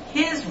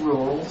His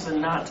rules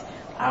and not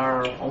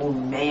our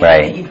own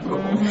man-made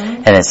rules.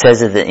 And it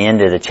says at the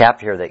end of the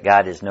chapter that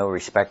God is no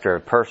respecter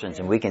of persons,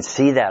 and we can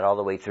see that all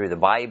the way through the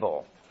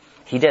Bible.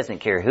 He doesn't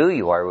care who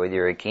you are, whether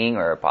you're a king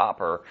or a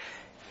pauper.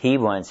 He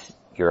wants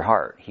your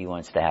heart. He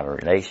wants to have a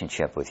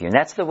relationship with you. And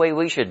that's the way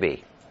we should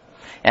be.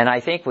 And I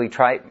think we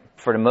try,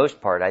 for the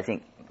most part, I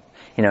think,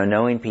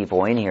 knowing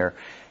people in here,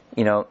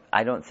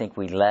 I don't think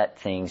we let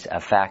things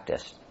affect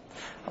us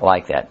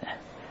like that.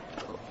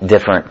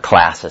 Different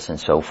classes and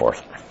so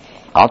forth.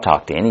 I'll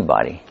talk to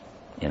anybody,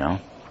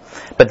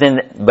 But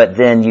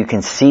then you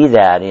can see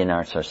that in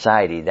our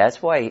society.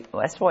 That's why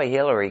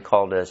Hillary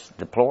called us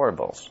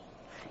deplorables.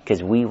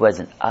 Because we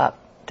wasn't up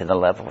to the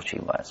level she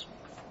was.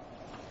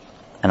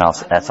 And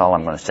that's all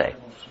I'm going to say.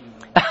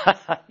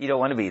 You don't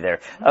want to be there.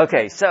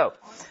 Okay, so.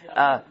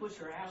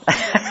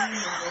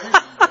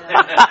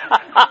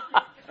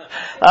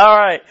 All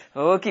right,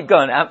 well, we'll keep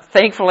going.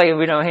 Thankfully,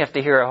 we don't have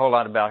to hear a whole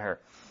lot about her.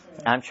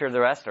 I'm sure the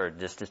rest are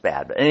just as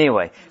bad. But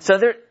anyway, so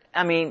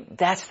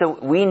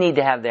we need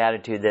to have the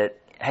attitude that,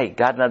 hey,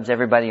 God loves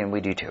everybody and we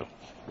do too.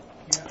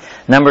 Yeah.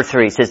 Number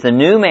 3 says, the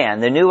new man,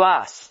 the new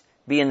us,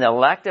 being the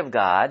elect of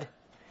God,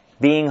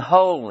 being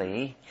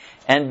holy,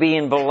 and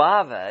being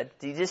beloved.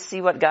 Do you just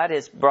see what God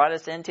has brought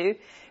us into?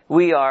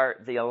 We are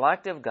the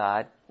elect of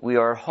God. we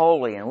are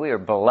holy, and we are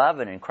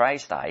beloved in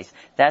Christ's eyes.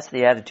 That's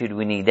the attitude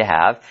we need to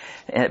have.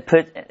 And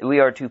we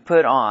are to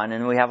put on,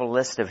 and we have a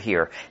list of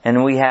here.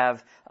 And we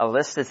have a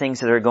list of things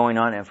that are going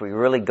on. If we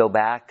really go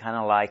back, kind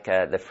of like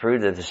the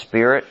fruit of the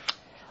Spirit,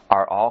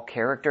 are all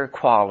character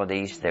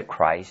qualities that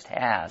Christ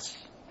has.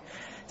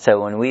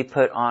 So when we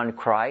put on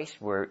Christ,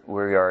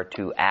 we are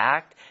to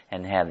act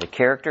and have the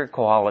character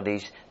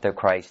qualities that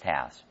Christ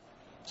has.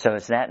 So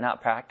is that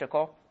not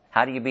practical?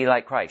 How do you be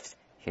like Christ?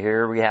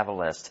 Here we have a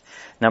list.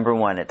 Number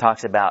 1, it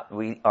talks about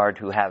we are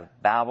to have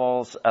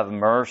bowels of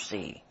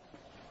mercy.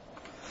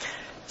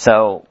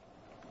 So,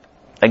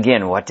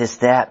 again, what does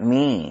that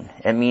mean?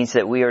 It means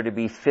that we are to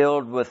be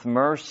filled with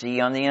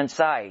mercy on the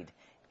inside.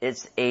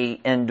 It's a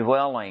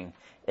indwelling.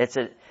 It's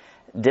a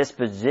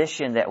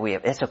disposition that we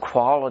have. It's a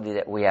quality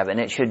that we have, and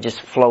it should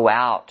just flow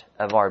out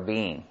of our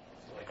being.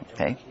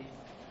 Okay?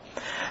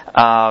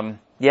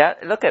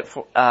 Look at,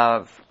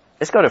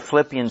 let's go to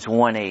Philippians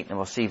 1:8, and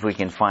we'll see if we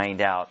can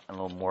find out a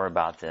little more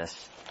about this.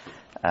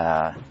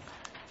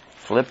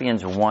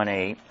 Philippians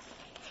 1:8.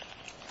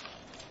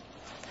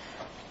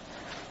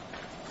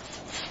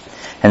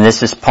 And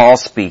this is Paul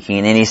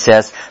speaking, and he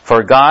says,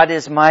 "For God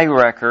is my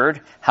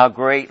record, how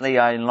greatly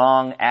I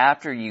long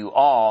after you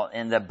all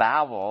in the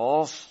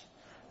bowels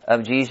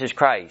of Jesus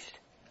Christ."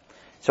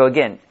 So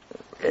again,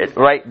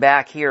 right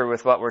back here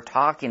with what we're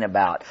talking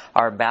about,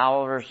 our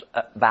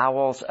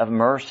bowels of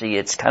mercy.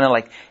 It's kind of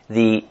like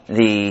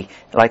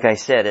like I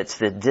said, it's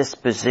the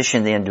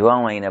disposition, the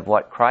indwelling of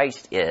what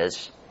Christ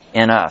is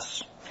in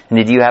us. And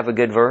did you have a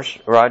good verse,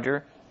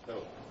 Roger?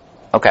 No.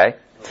 Okay.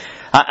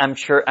 I'm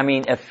sure,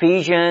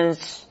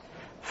 Ephesians,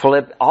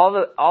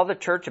 all the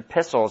church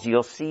epistles,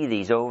 you'll see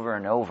these over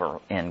and over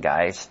in,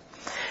 guys.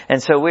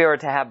 And so we are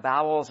to have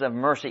bowels of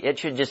mercy. It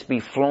should just be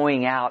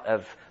flowing out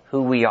of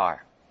who we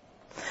are.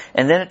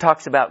 And then it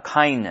talks about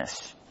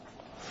kindness.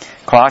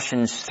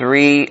 Colossians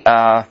 3,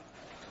 let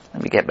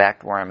me get back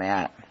to where I'm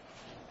at.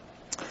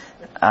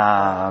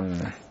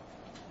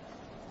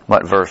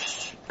 What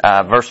verse?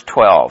 Verse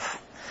 12.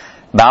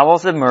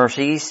 Bowels of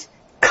mercies,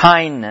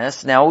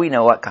 kindness. Now we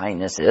know what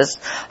kindness is.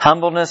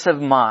 Humbleness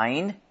of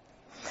mind.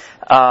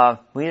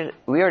 We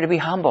are to be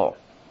humble.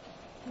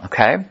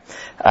 Okay?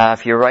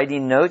 If you're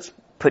writing notes,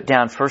 put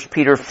down 1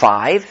 Peter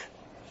 5.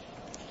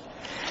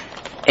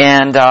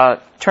 And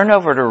turn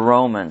over to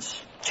Romans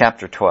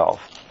chapter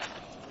 12.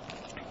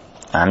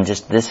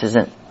 This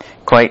isn't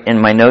quite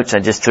in my notes. I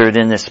just threw it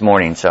in this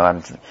morning, so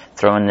I'm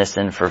throwing this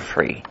in for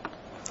free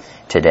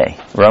today.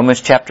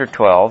 Romans chapter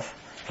 12,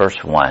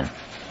 verse 1.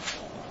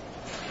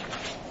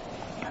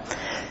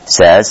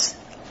 Says,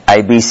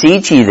 "I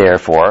beseech ye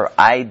therefore,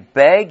 I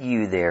beg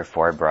you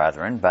therefore,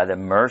 brethren, by the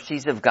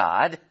mercies of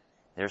God,"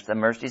 there's the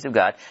mercies of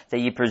God, "that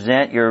ye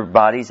present your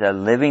bodies a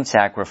living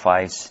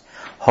sacrifice,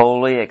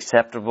 holy,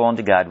 acceptable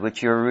unto God,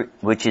 which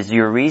is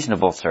your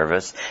reasonable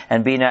service,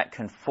 and be not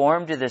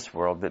conformed to this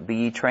world, but be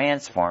ye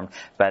transformed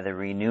by the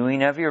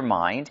renewing of your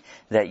mind,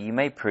 that ye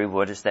may prove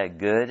what is that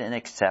good and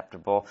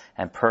acceptable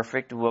and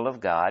perfect will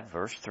of God."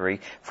 Verse 3,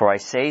 "For I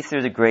say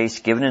through the grace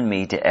given in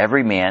me to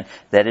every man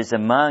that is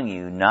among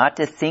you, not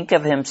to think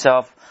of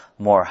himself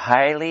more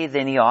highly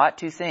than he ought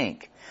to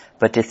think,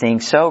 but to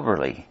think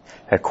soberly,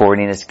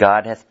 according as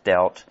God hath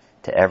dealt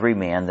to every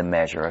man the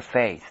measure of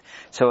faith."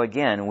 So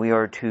again, we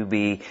are to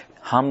be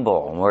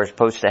humble, and we're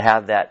supposed to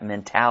have that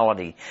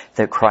mentality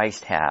that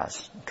Christ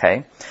has.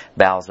 Okay?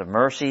 Bowels of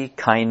mercy,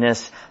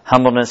 kindness,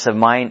 humbleness of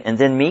mind, and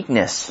then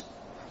meekness.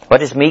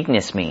 What does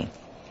meekness mean?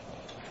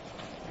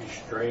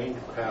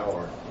 Restrained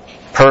power.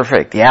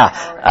 Perfect, yeah.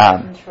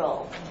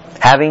 Control.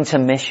 Having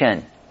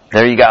submission.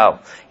 There you go.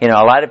 A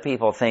lot of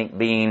people think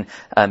being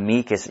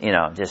meek is,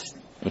 just,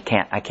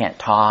 I can't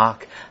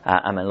talk,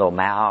 I'm a little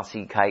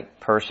mousy type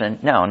person.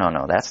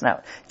 No, that's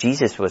not,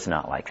 Jesus was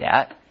not like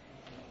that.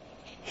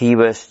 He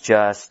was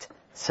just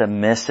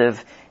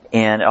submissive,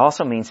 and it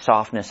also means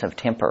softness of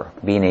temper,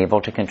 being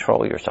able to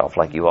control yourself,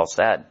 like you all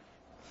said.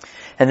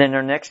 And then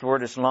our next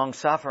word is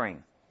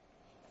long-suffering,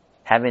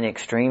 having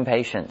extreme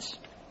patience.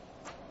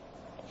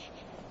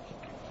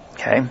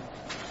 Okay?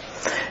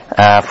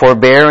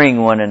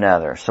 Forbearing one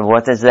another. So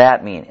what does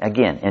that mean?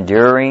 Again,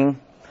 enduring,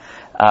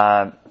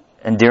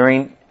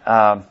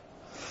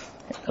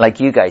 like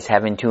you guys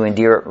having to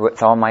endure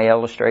with all my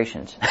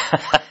illustrations.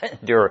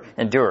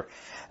 endure.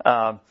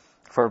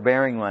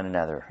 Forbearing one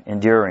another,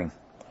 enduring.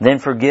 Then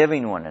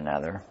forgiving one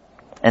another.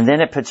 And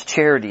then it puts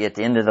charity at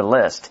the end of the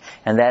list.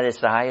 And that is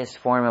the highest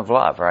form of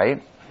love,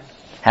 right?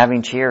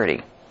 Having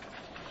charity.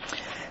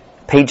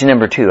 Page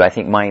number 2, I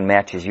think mine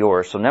matches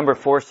yours. So number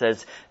 4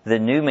 says, the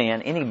new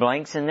man. Any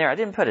blanks in there? I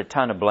didn't put a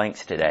ton of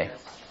blanks today.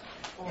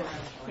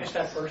 Just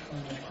that first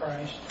one is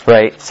Christ.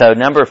 Right. So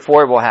number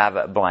 4 will have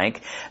a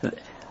blank.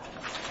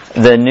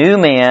 The new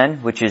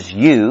man, which is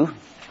you,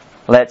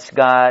 lets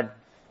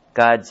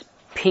God's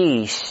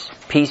peace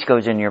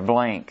goes in your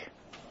blank,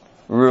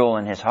 rule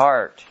in his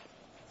heart.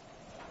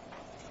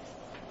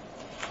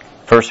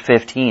 Verse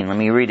 15, let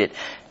me read it.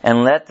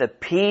 And let the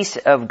peace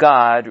of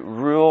God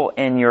rule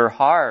in your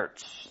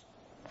hearts,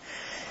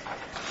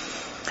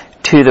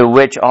 to the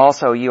which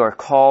also you are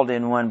called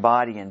in one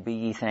body, and be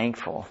ye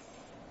thankful.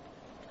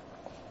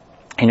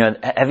 You know,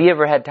 have you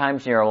ever had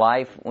times in your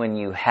life when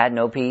you had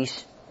no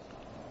peace?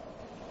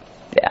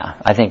 Yeah,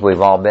 I think we've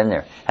all been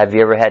there. Have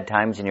you ever had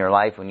times in your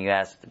life when you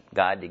asked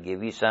God to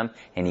give you some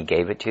and He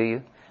gave it to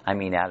you? I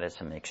mean, out of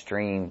some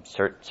extreme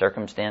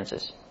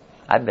circumstances.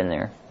 I've been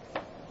there.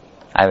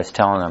 I was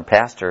telling our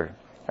pastor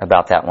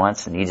about that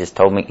once, and he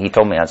told me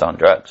I was on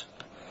drugs.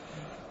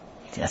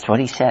 That's what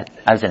he said.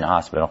 I was in the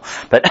hospital.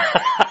 But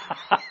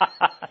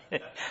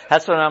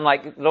that's when I'm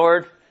like,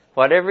 Lord,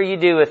 whatever you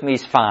do with me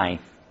is fine.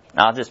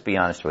 I'll just be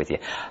honest with you.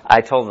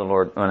 I told the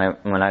Lord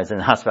when I was in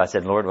the hospital, I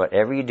said, Lord,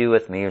 whatever you do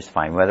with me is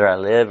fine. Whether I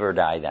live or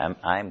die,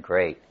 I'm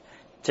great.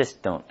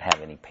 Just don't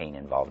have any pain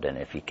involved in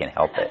it if you can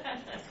help it.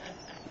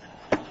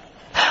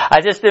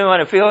 I just didn't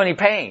want to feel any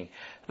pain.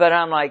 But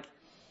I'm like,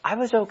 I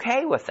was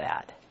okay with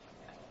that.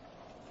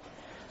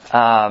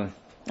 I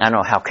don't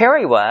know how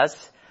Carrie was,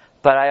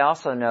 but I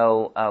also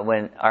know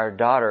when our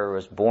daughter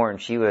was born,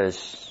 she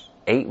was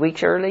 8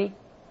 weeks early.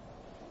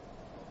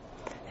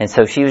 And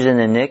so she was in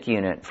the NIC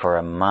unit for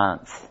a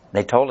month.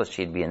 They told us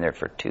she'd be in there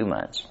for 2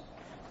 months.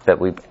 But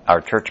our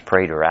church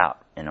prayed her out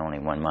in only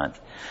 1 month.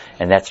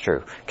 And that's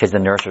true. Because the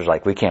nurse was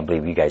like, we can't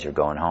believe you guys are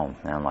going home.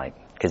 And I'm like,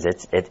 because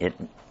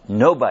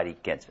nobody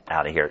gets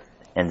out of here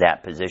in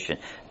that position.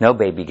 No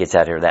baby gets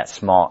out of here that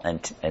small in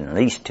at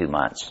least 2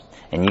 months.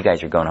 And you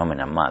guys are going home in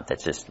a month.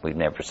 That's just, we've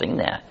never seen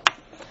that.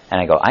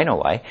 And I go, I know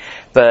why.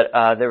 But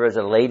there was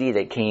a lady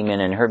that came in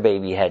and her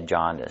baby had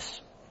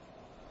jaundice.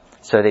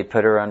 So they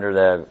put her under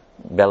the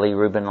belly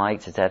Reuben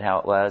lights. Is that how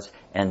it was?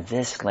 And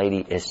this lady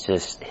is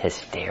just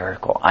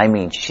hysterical. I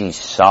mean, she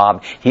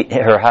sobbed.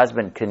 Her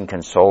husband couldn't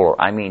console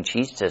her. I mean,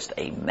 she's just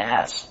a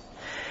mess.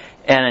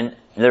 And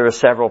there were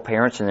several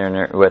parents in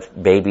there with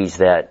babies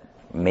that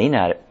may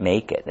not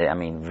make it. I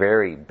mean,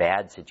 very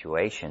bad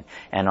situation.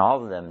 And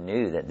all of them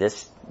knew that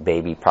this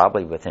baby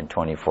probably within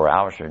 24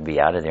 hours would be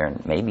out of there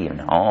and maybe even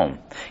home.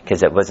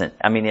 Because it wasn't,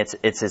 I mean,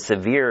 it's a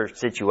severe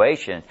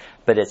situation,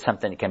 but it's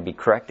something that can be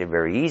corrected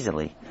very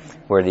easily.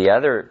 Where the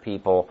other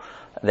people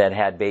that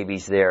had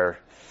babies there,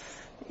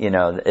 you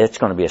know, it's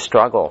going to be a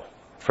struggle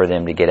for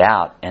them to get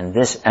out. And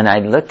I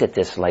looked at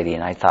this lady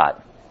and I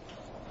thought,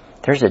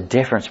 there's a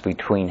difference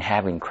between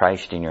having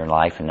Christ in your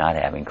life and not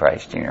having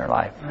Christ in your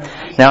life.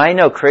 Now, I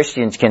know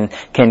Christians can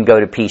go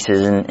to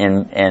pieces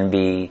and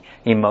be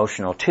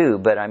emotional too,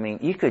 but I mean,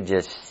 you could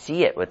just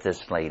see it with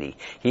this lady.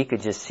 You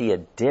could just see a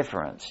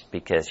difference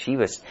because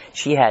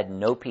she had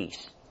no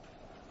peace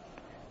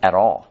at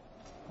all.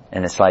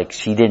 And it's like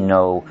she didn't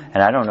know,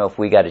 and I don't know if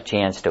we got a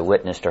chance to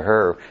witness to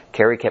her.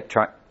 Carrie kept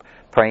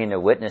praying to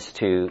witness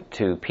to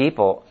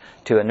people,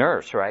 to a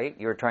nurse, right?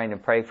 You were trying to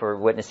pray for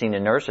witnessing to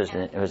nurses,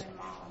 and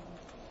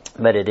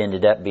but it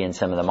ended up being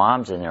some of the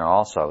moms in there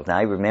also. Now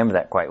I remember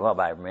that quite well,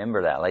 but I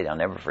remember that lady. I'll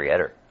never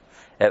forget her.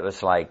 It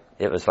was like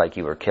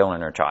you were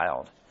killing her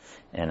child.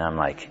 And I'm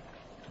like,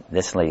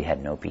 this lady had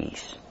no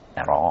peace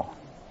at all.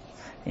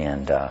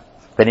 And,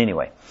 but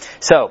anyway,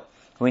 so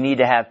we need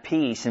to have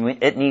peace,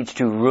 and it needs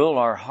to rule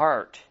our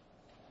heart.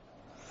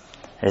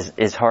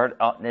 Is heart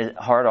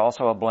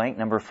also a blank?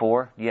 Number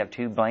 4? Do you have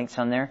 2 blanks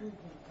on there?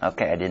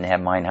 Okay, I didn't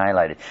have mine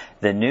highlighted.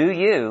 The new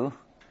you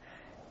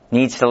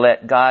needs to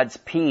let God's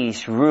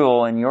peace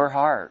rule in your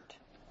heart.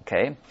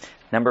 Okay?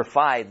 Number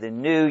 5, the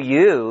new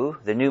you,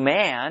 the new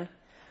man,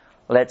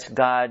 lets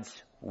God's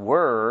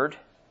word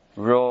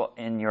rule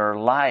in your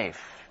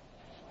life.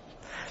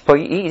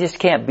 But you just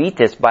can't beat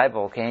this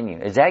Bible, can you?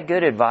 Is that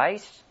good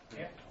advice?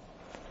 Yeah.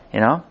 You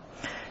know?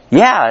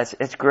 Yeah,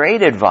 it's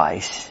great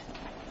advice.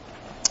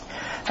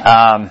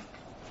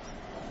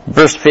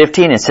 Verse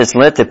 15, it says,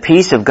 let the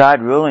peace of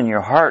God rule in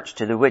your hearts,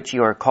 to the which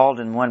you are called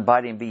in one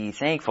body, and be ye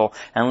thankful.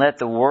 And let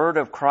the word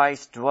of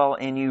Christ dwell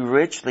in you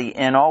richly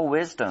in all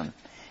wisdom.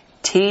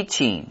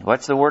 Teaching.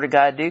 What's the word of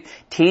God do?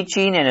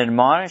 Teaching and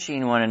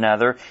admonishing one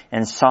another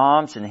in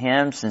psalms and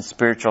hymns and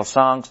spiritual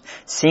songs,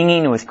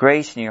 singing with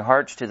grace in your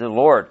hearts to the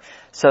Lord.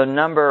 So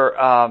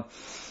number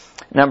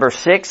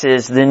 6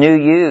 is the new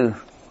you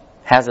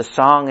has a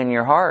song in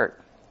your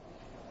heart.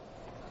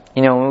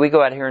 You know, when we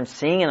go out here and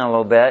sing in a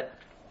little bit,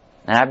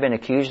 and I've been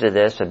accused of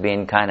this, of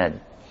being kind of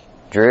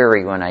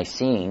dreary when I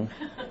sing,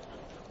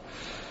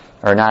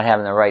 or not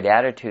having the right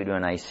attitude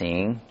when I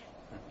sing.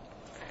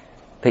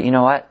 But you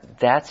know what?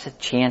 That's a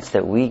chance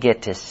that we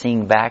get to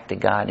sing back to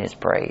God His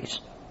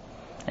praise.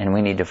 And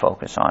we need to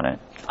focus on it.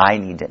 I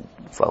need to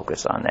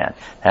focus on that.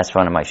 That's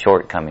one of my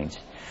shortcomings.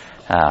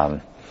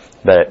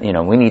 But, you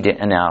know, we need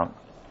to, now,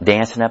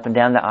 dancing up and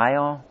down the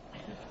aisle,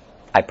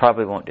 I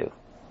probably won't do.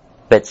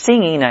 But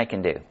singing I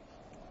can do.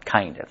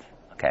 Kind of.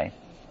 Okay?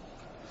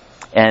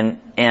 And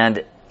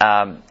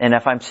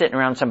if I'm sitting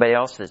around somebody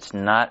else that's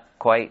not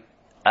quite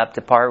up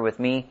to par with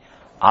me,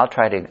 I'll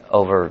try to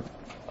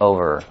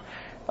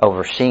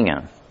oversing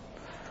them.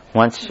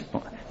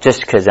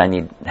 Just because I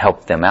need to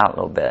help them out a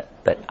little bit,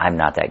 but I'm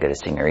not that good a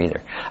singer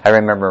either. I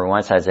remember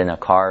once I was in a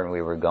car and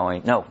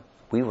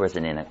we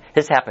wasn't in it.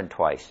 This happened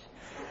twice.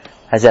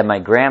 I was at my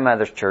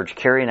grandmother's church.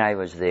 Carrie and I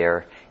was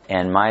there,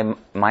 And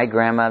my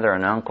grandmother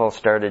and uncle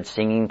started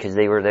singing because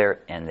they were there,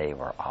 and they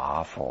were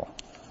awful.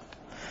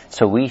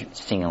 So we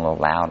sing a little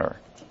louder.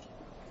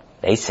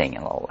 They sing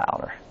a little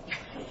louder.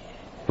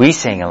 We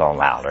sing a little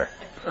louder.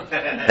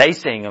 They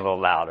sing a little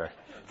louder.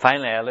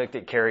 Finally, I looked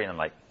at Carrie and I'm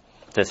like,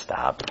 just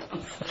stop.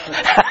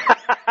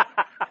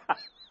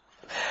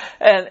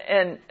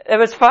 and it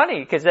was funny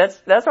because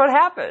that's what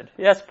happened.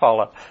 Yes,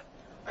 Paula.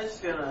 I'm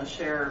just going to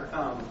share,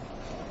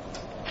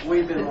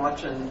 we've been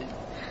watching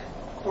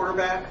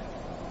Quarterback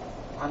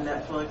on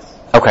Netflix.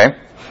 Okay.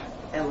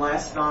 And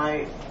last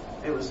night,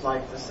 it was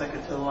like the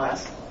second to the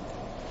last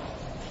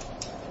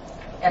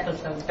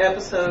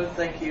episode,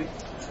 thank you,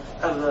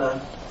 of the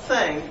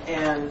thing.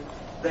 And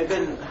they've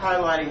been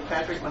highlighting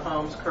Patrick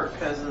Mahomes, Kirk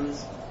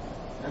Cousins,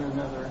 and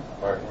another.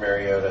 Martin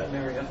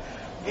Mariota.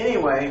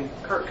 Anyway,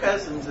 Kirk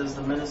Cousins is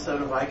the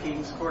Minnesota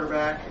Vikings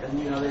quarterback, and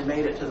they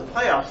made it to the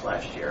playoffs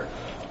last year.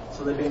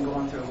 So they've been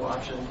going through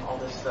watching all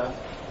this stuff.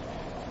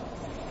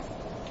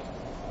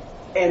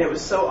 And it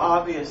was so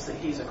obvious that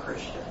he's a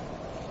Christian.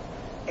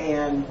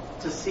 And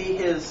to see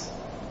his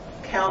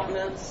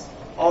countenance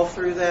all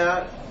through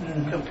that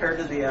compared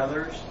to the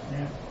others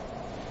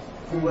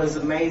was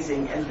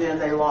amazing. And then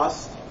they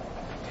lost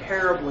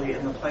terribly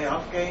in the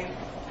playoff game.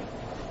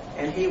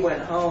 And he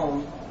went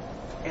home,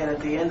 and at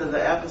the end of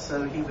the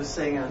episode, he was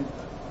singing,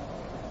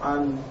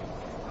 "On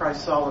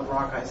Christ's solid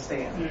rock I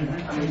stand."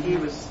 I mean,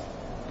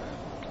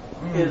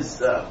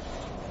 his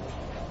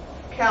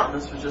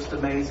countenance was just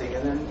amazing.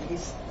 And then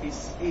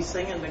he's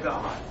singing to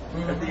God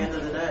at the end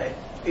of the day.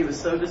 He was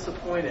so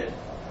disappointed.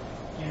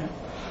 Yeah.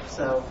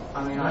 So,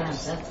 I mean, I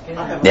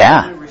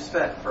have new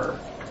respect for.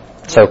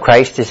 So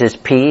Christ is his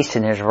peace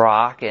and his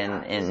rock,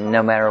 and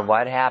no matter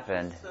what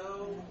happened.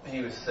 He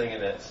was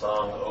singing that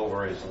song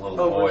over his little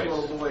boys.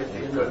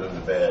 He put them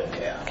to bed.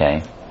 Yeah.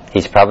 Okay.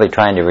 He's probably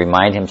trying to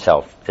remind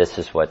himself this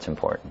is what's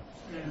important.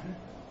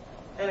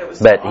 And it was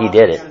but he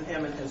did it.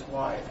 Him and his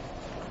wife.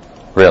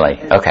 Really?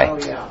 And, okay. Oh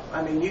yeah.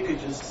 I mean, you could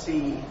just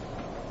see.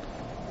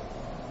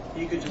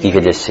 You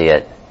could just see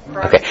it.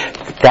 Christ. Okay.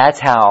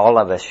 That's how all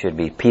of us should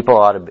be. People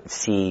ought to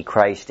see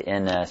Christ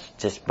in us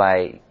just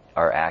by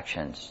our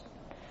actions.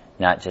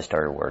 Not just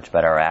our words,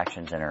 but our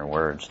actions and our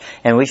words.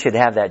 And we should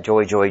have that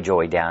joy, joy,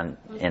 joy down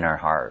in our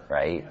heart,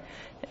 right?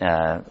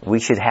 We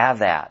should have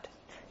that.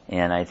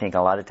 And I think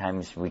a lot of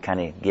times we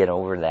kind of get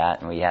over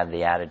that, and we have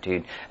the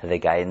attitude of the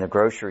guy in the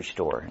grocery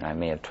store. And I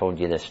may have told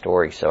you this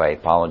story, so I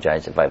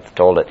apologize if I've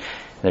told it.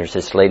 There's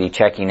this lady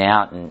checking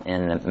out,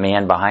 and the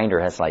man behind her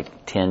has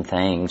like 10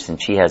 things,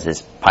 and she has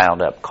this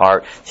piled up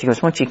cart. She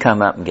goes, "Why don't you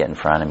come up and get in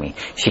front of me?"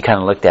 She kind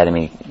of looked at him.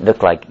 He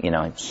looked like,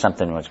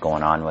 something was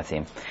going on with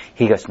him.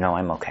 He goes, "No,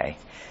 I'm okay."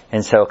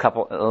 And so a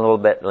little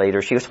bit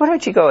later, she goes, "Why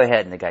don't you go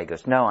ahead?" And the guy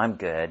goes, "No, I'm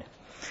good."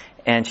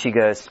 And she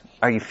goes,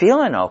 "Are you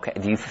feeling okay?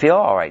 Do you feel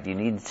all right? Do you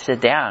need to sit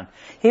down?"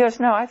 He goes,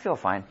 "No, I feel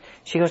fine."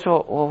 She goes,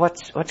 well,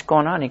 what's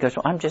going on?" He goes,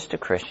 "Well, I'm just a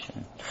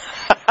Christian."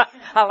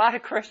 A lot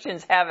of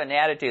Christians have an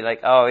attitude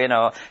like, kind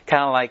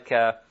of like,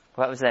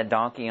 what was that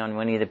donkey on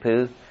Winnie the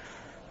Pooh?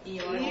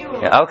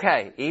 Eeyore. Yeah,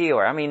 okay,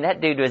 Eeyore. I mean,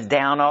 that dude was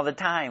down all the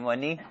time,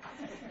 wasn't he?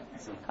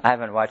 I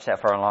haven't watched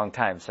that for a long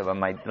time, so when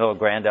my little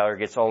granddaughter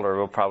gets older,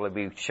 we'll probably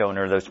be showing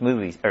her those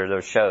movies or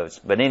those shows.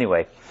 But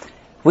anyway,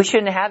 we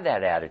shouldn't have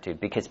that attitude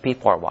because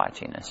people are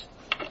watching us,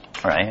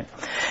 right?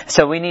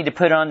 So we need to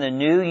put on the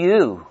new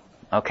you,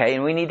 okay?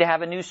 And we need to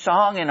have a new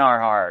song in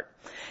our heart.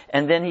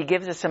 And then he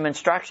gives us some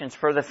instructions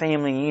for the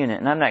family unit.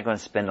 And I'm not going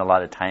to spend a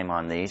lot of time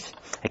on these,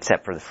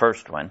 except for the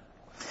first one.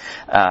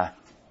 That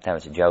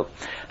was a joke.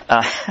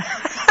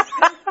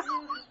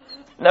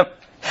 No.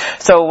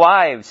 So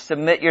wives,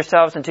 submit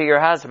yourselves unto your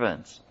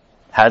husbands.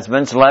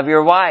 Husbands, love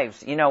your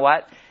wives. You know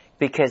what?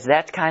 Because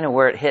that's kind of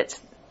where it hits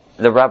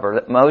the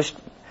rubber. Most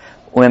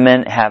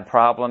women have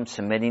problems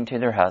submitting to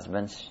their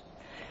husbands.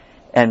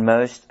 And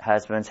most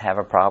husbands have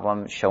a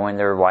problem showing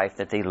their wife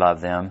that they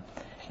love them.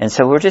 And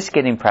so we're just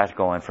getting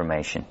practical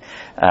information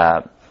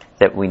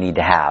that we need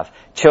to have.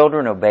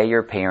 Children, obey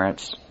your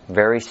parents.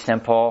 Very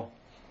simple.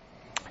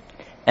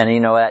 And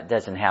that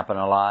doesn't happen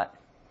a lot.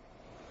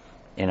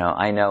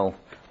 I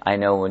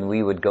know when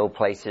we would go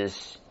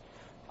places,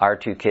 our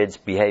two kids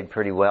behaved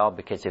pretty well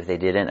because if they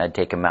didn't, I'd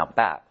take them out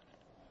back.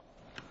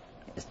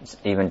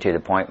 Even to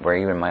the point where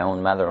even my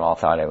own mother-in-law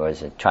thought I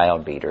was a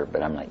child beater,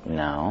 but I'm like,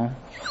 no.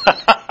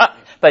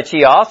 But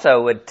she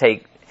also would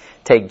take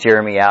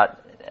Jeremy out.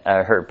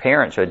 Her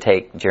parents would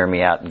take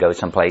Jeremy out and go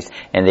someplace,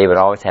 and they would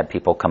always have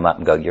people come up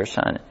and go,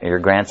 your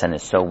grandson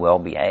is so well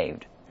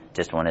behaved.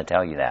 Just want to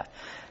tell you that.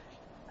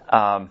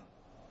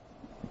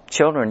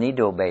 Children need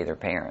to obey their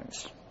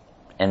parents,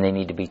 and they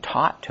need to be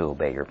taught to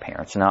obey your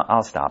parents. And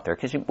I'll stop there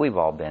because we've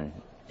all been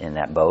in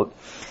that boat.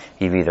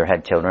 You've either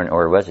had children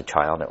or was a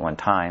child at one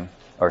time,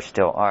 or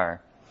still are.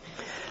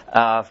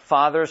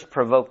 Fathers,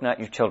 provoke not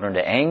your children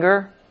to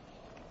anger.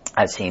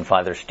 I've seen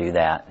fathers do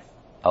that.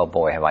 Oh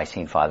boy, have I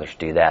seen fathers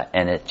do that.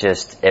 And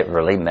it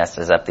really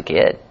messes up the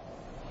kid.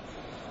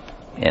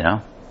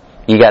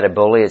 You got a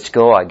bully at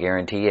school, I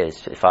guarantee you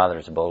his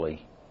father's a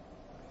bully.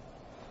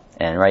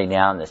 And right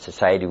now in the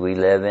society we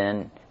live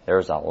in,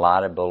 There's a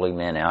lot of bully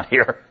men out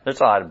here. There's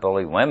a lot of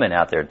bully women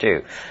out there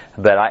too.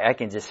 But I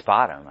can just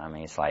spot them. I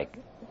mean, it's like,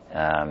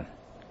 and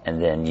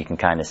then you can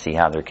kind of see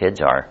how their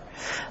kids are.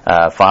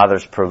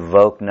 Fathers,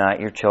 provoke not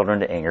your children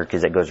to anger,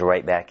 because it goes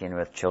right back in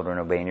with children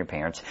obeying your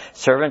parents.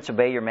 Servants,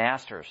 obey your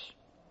masters.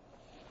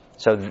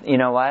 So, you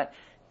know what?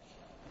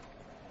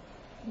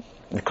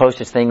 The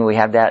closest thing we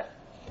have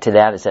to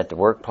that is at the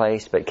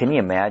workplace, but can you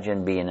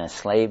imagine being a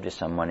slave to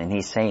someone and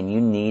he's saying you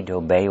need to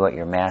obey what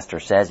your master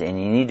says, and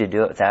you need to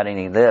do it without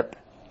any lip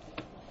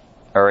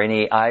or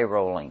any eye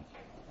rolling?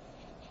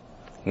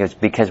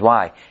 Because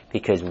why?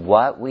 Because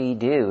what we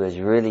do is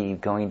really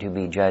going to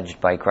be judged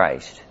by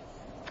Christ.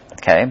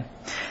 Okay?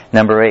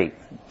 Number 8. It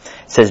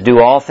says, do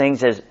all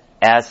things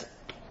as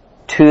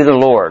to the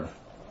Lord,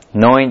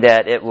 knowing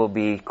that it will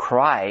be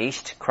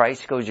Christ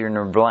goes in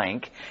your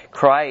blank,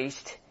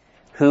 Christ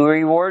who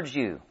rewards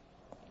you.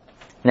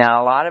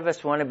 Now, a lot of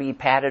us want to be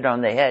patted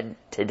on the head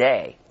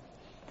today.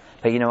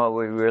 But you know what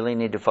we really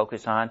need to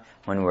focus on?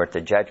 When we're at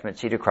the judgment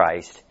seat of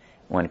Christ,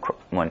 when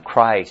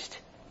Christ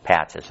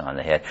pats us on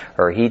the head,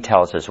 or He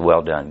tells us,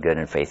 well done, good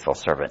and faithful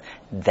servant.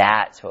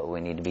 That's what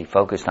we need to be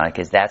focused on,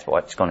 because that's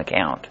what's going to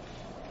count.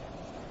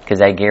 Because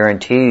I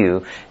guarantee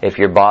you, if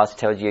your boss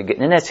tells you,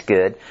 and that's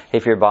good,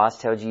 if your boss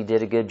tells you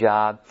did a good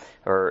job,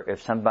 or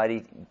if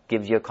somebody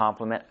gives you a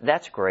compliment,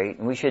 that's great,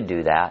 and we should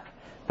do that.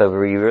 But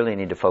we really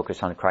need to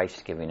focus on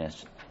Christ giving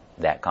us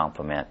that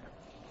compliment.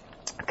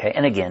 Okay,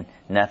 and again,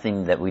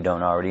 nothing that we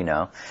don't already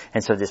know.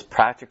 And so this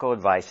practical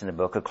advice in the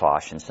book of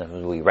Colossians, as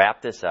we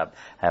wrap this up,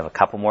 I have a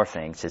couple more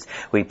things. Is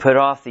we put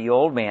off the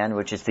old man,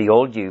 which is the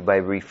old you, by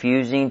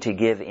refusing to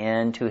give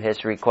in to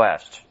his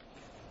request.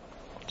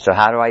 So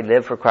how do I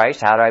live for Christ?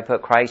 How do I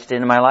put Christ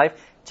into my life?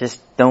 Just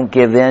don't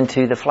give in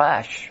to the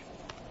flesh.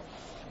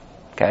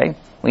 Okay,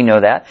 we know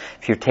that.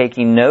 If you're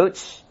taking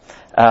notes,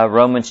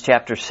 Romans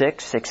chapter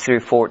 6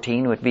 through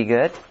 14 would be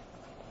good.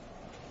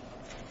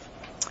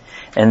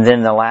 And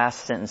then the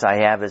last sentence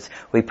I have is,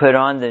 we put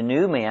on the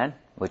new man,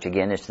 which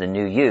again is the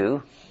new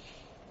you,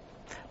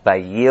 by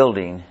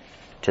yielding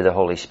to the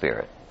Holy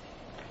Spirit.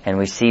 And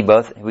we see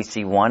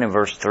one in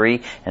verse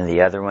 3 and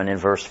the other one in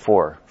verse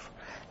 4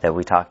 that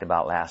we talked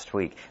about last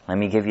week. Let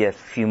me give you a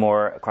few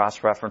more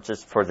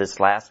cross-references for this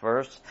last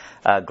verse.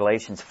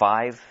 Galatians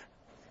 5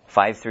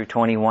 through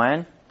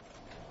 21.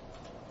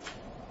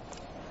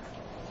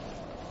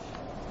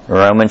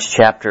 Romans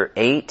chapter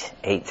 8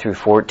 through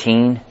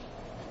 14.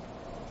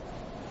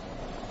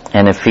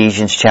 And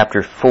Ephesians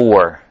chapter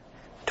 4,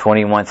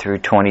 21 through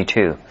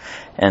 22.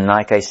 And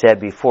like I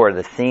said before,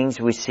 the things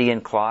we see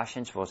in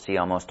Colossians, we'll see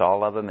almost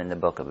all of them in the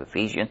book of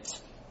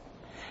Ephesians.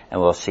 And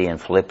we'll see in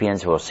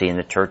Philippians, we'll see in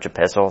the church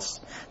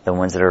epistles, the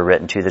ones that are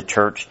written to the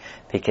church,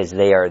 because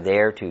they are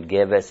there to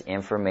give us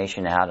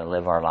information how to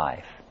live our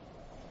life.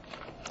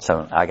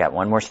 So I got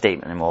one more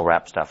statement and we'll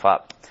wrap stuff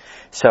up.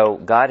 So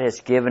God has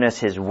given us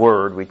His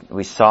Word.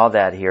 We saw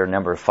that here,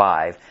 number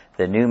 5.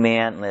 The new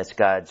man lets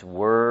God's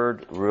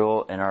Word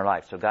rule in our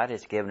life. So God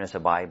has given us a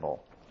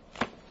Bible.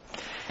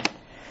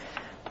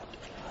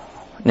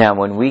 Now,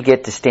 when we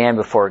get to stand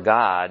before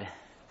God,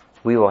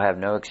 we will have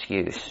no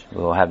excuse.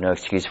 We will have no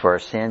excuse for our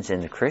sins,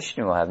 and the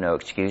Christian will have no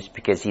excuse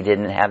because he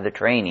didn't have the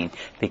training,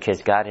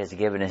 because God has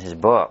given us His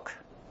book.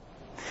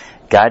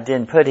 God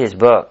didn't put His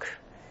book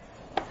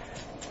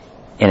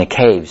in a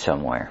cave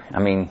somewhere. I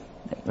mean,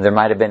 there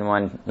might have been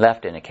one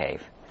left in a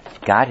cave.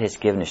 God has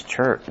given His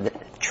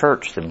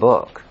church the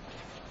book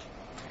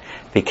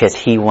because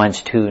He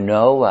wants to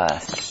know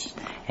us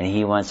and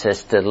He wants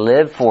us to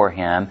live for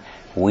Him.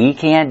 We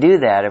can't do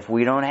that if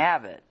we don't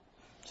have it.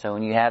 So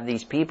when you have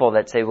these people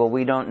that say, well,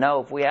 we don't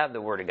know if we have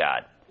the Word of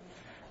God.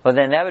 Well,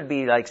 then that would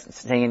be like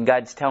saying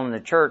God's telling the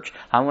church,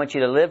 I want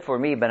you to live for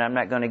me, but I'm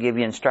not going to give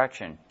you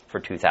instruction for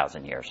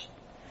 2,000 years.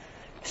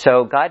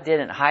 So God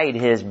didn't hide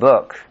His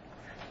book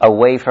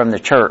away from the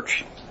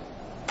church.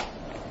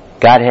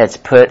 God has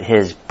put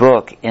His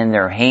book in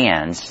their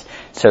hands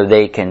so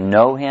they can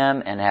know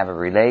Him and have a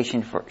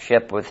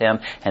relationship with Him,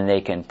 and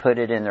they can put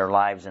it in their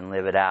lives and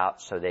live it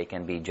out so they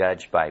can be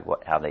judged by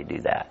how they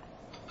do that.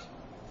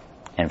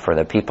 And for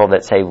the people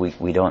that say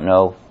we don't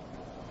know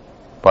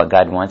what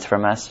God wants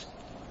from us,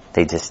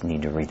 they just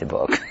need to read the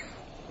book.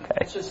 Okay.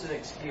 It's just an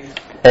excuse.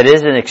 It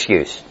is an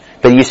excuse.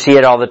 But you see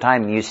it all the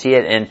time. You see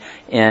it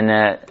in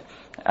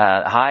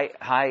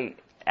high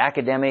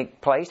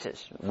academic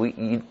places.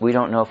 We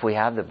don't know if we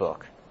have the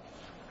book.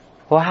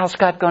 Well, how's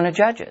God going to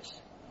judge us?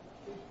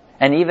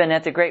 And even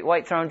at the great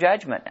white throne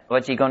judgment,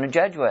 what's He going to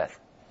judge with?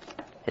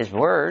 His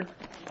Word.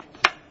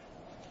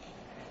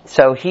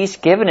 So He's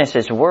given us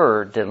His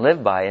Word to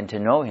live by and to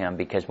know Him,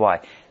 because why?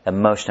 The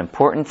most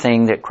important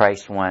thing that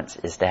Christ wants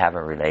is to have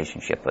a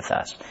relationship with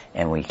us.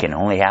 And we can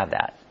only have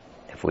that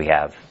if we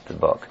have the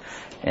book.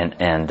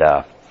 And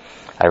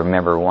I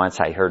remember once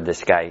I heard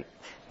this guy,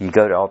 I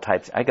go to all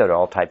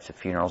types of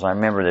funerals. I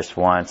remember this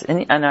once,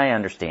 and I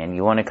understand,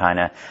 you want to kind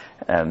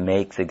of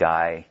make the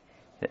guy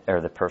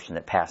or the person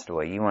that passed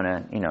away, you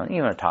want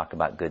to talk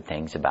about good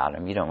things about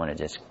him. You don't want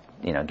to just,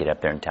 get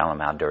up there and tell him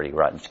how dirty,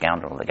 rotten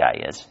scoundrel the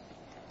guy is.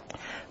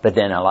 But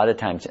then a lot of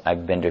times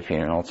I've been to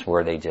funerals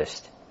where they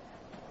just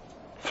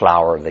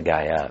flower the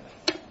guy up.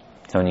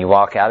 So when you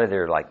walk out of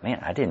there like, man,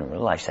 I didn't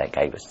realize that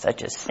guy was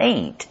such a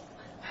saint.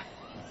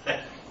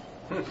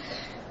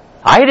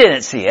 I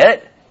didn't see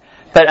it.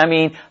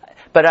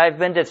 But I've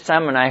been to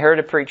some, and I heard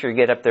a preacher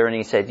get up there and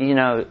he said,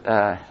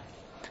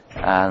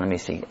 let me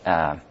see,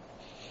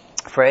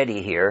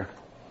 Freddie here.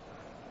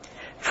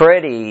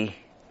 Freddie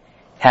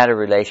had a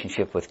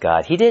relationship with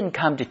God. He didn't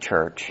come to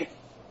church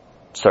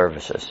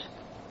services.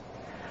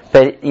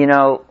 But,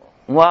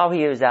 while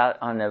he was out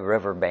on the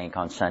riverbank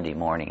on Sunday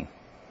morning,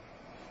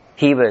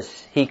 he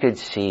could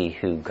see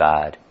who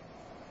God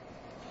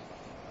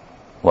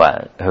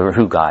was,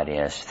 who God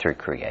is through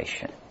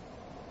creation.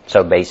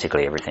 So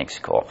basically everything's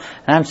cool.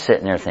 And I'm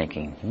sitting there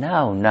thinking,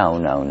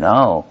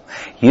 no.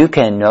 You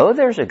can know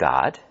there's a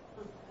God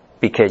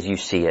because you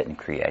see it in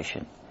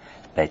creation.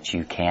 But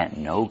you can't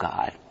know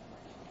God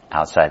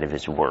outside of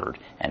His Word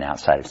and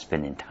outside of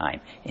spending time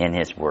in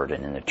His Word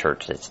and in the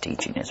church that's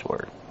teaching His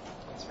Word.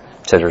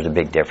 So there's a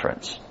big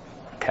difference.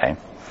 Okay?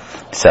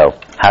 So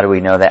how do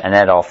we know that? And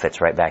that all fits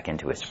right back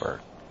into His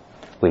Word.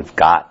 We've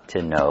got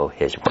to know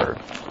His Word.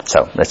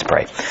 So let's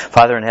pray.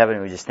 Father in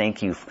heaven, we just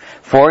thank You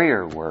for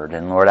Your Word.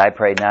 And Lord, I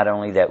pray not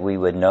only that we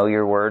would know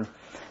Your Word,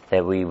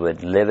 that we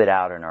would live it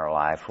out in our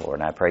life, Lord.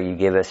 And I pray You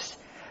give us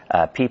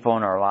people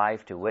in our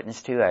life to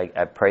witness to.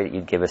 I pray that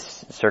You'd give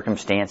us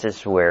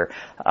circumstances where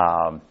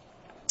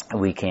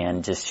we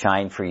can just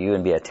shine for You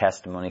and be a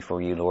testimony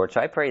for You, Lord.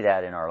 So I pray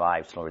that in our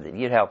lives, Lord, that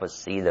You'd help us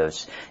see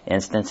those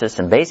instances.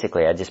 And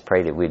basically, I just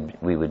pray that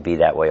we would be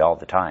that way all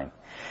the time.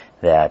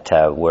 That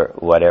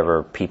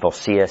whatever people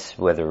see us,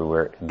 whether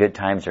we're good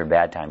times or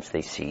bad times, they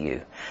see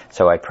You.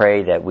 So I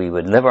pray that we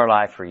would live our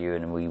life for You,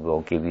 and we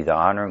will give You the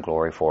honor and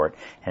glory for it.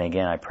 And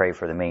again, I pray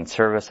for the main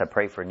service. I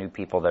pray for new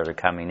people that are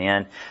coming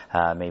in,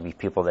 maybe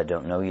people that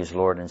don't know You as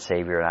Lord and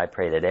Savior. And I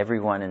pray that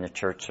everyone in the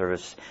church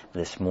service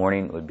this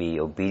morning would be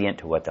obedient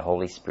to what the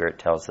Holy Spirit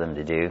tells them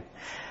to do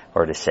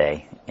or to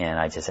say. And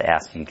I just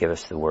ask You give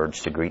us the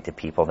words to greet the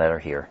people that are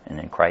here. And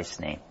in Christ's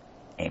name,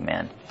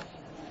 amen.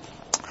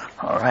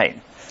 All right.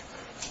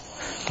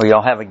 Well,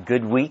 y'all have a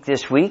good week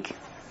this week.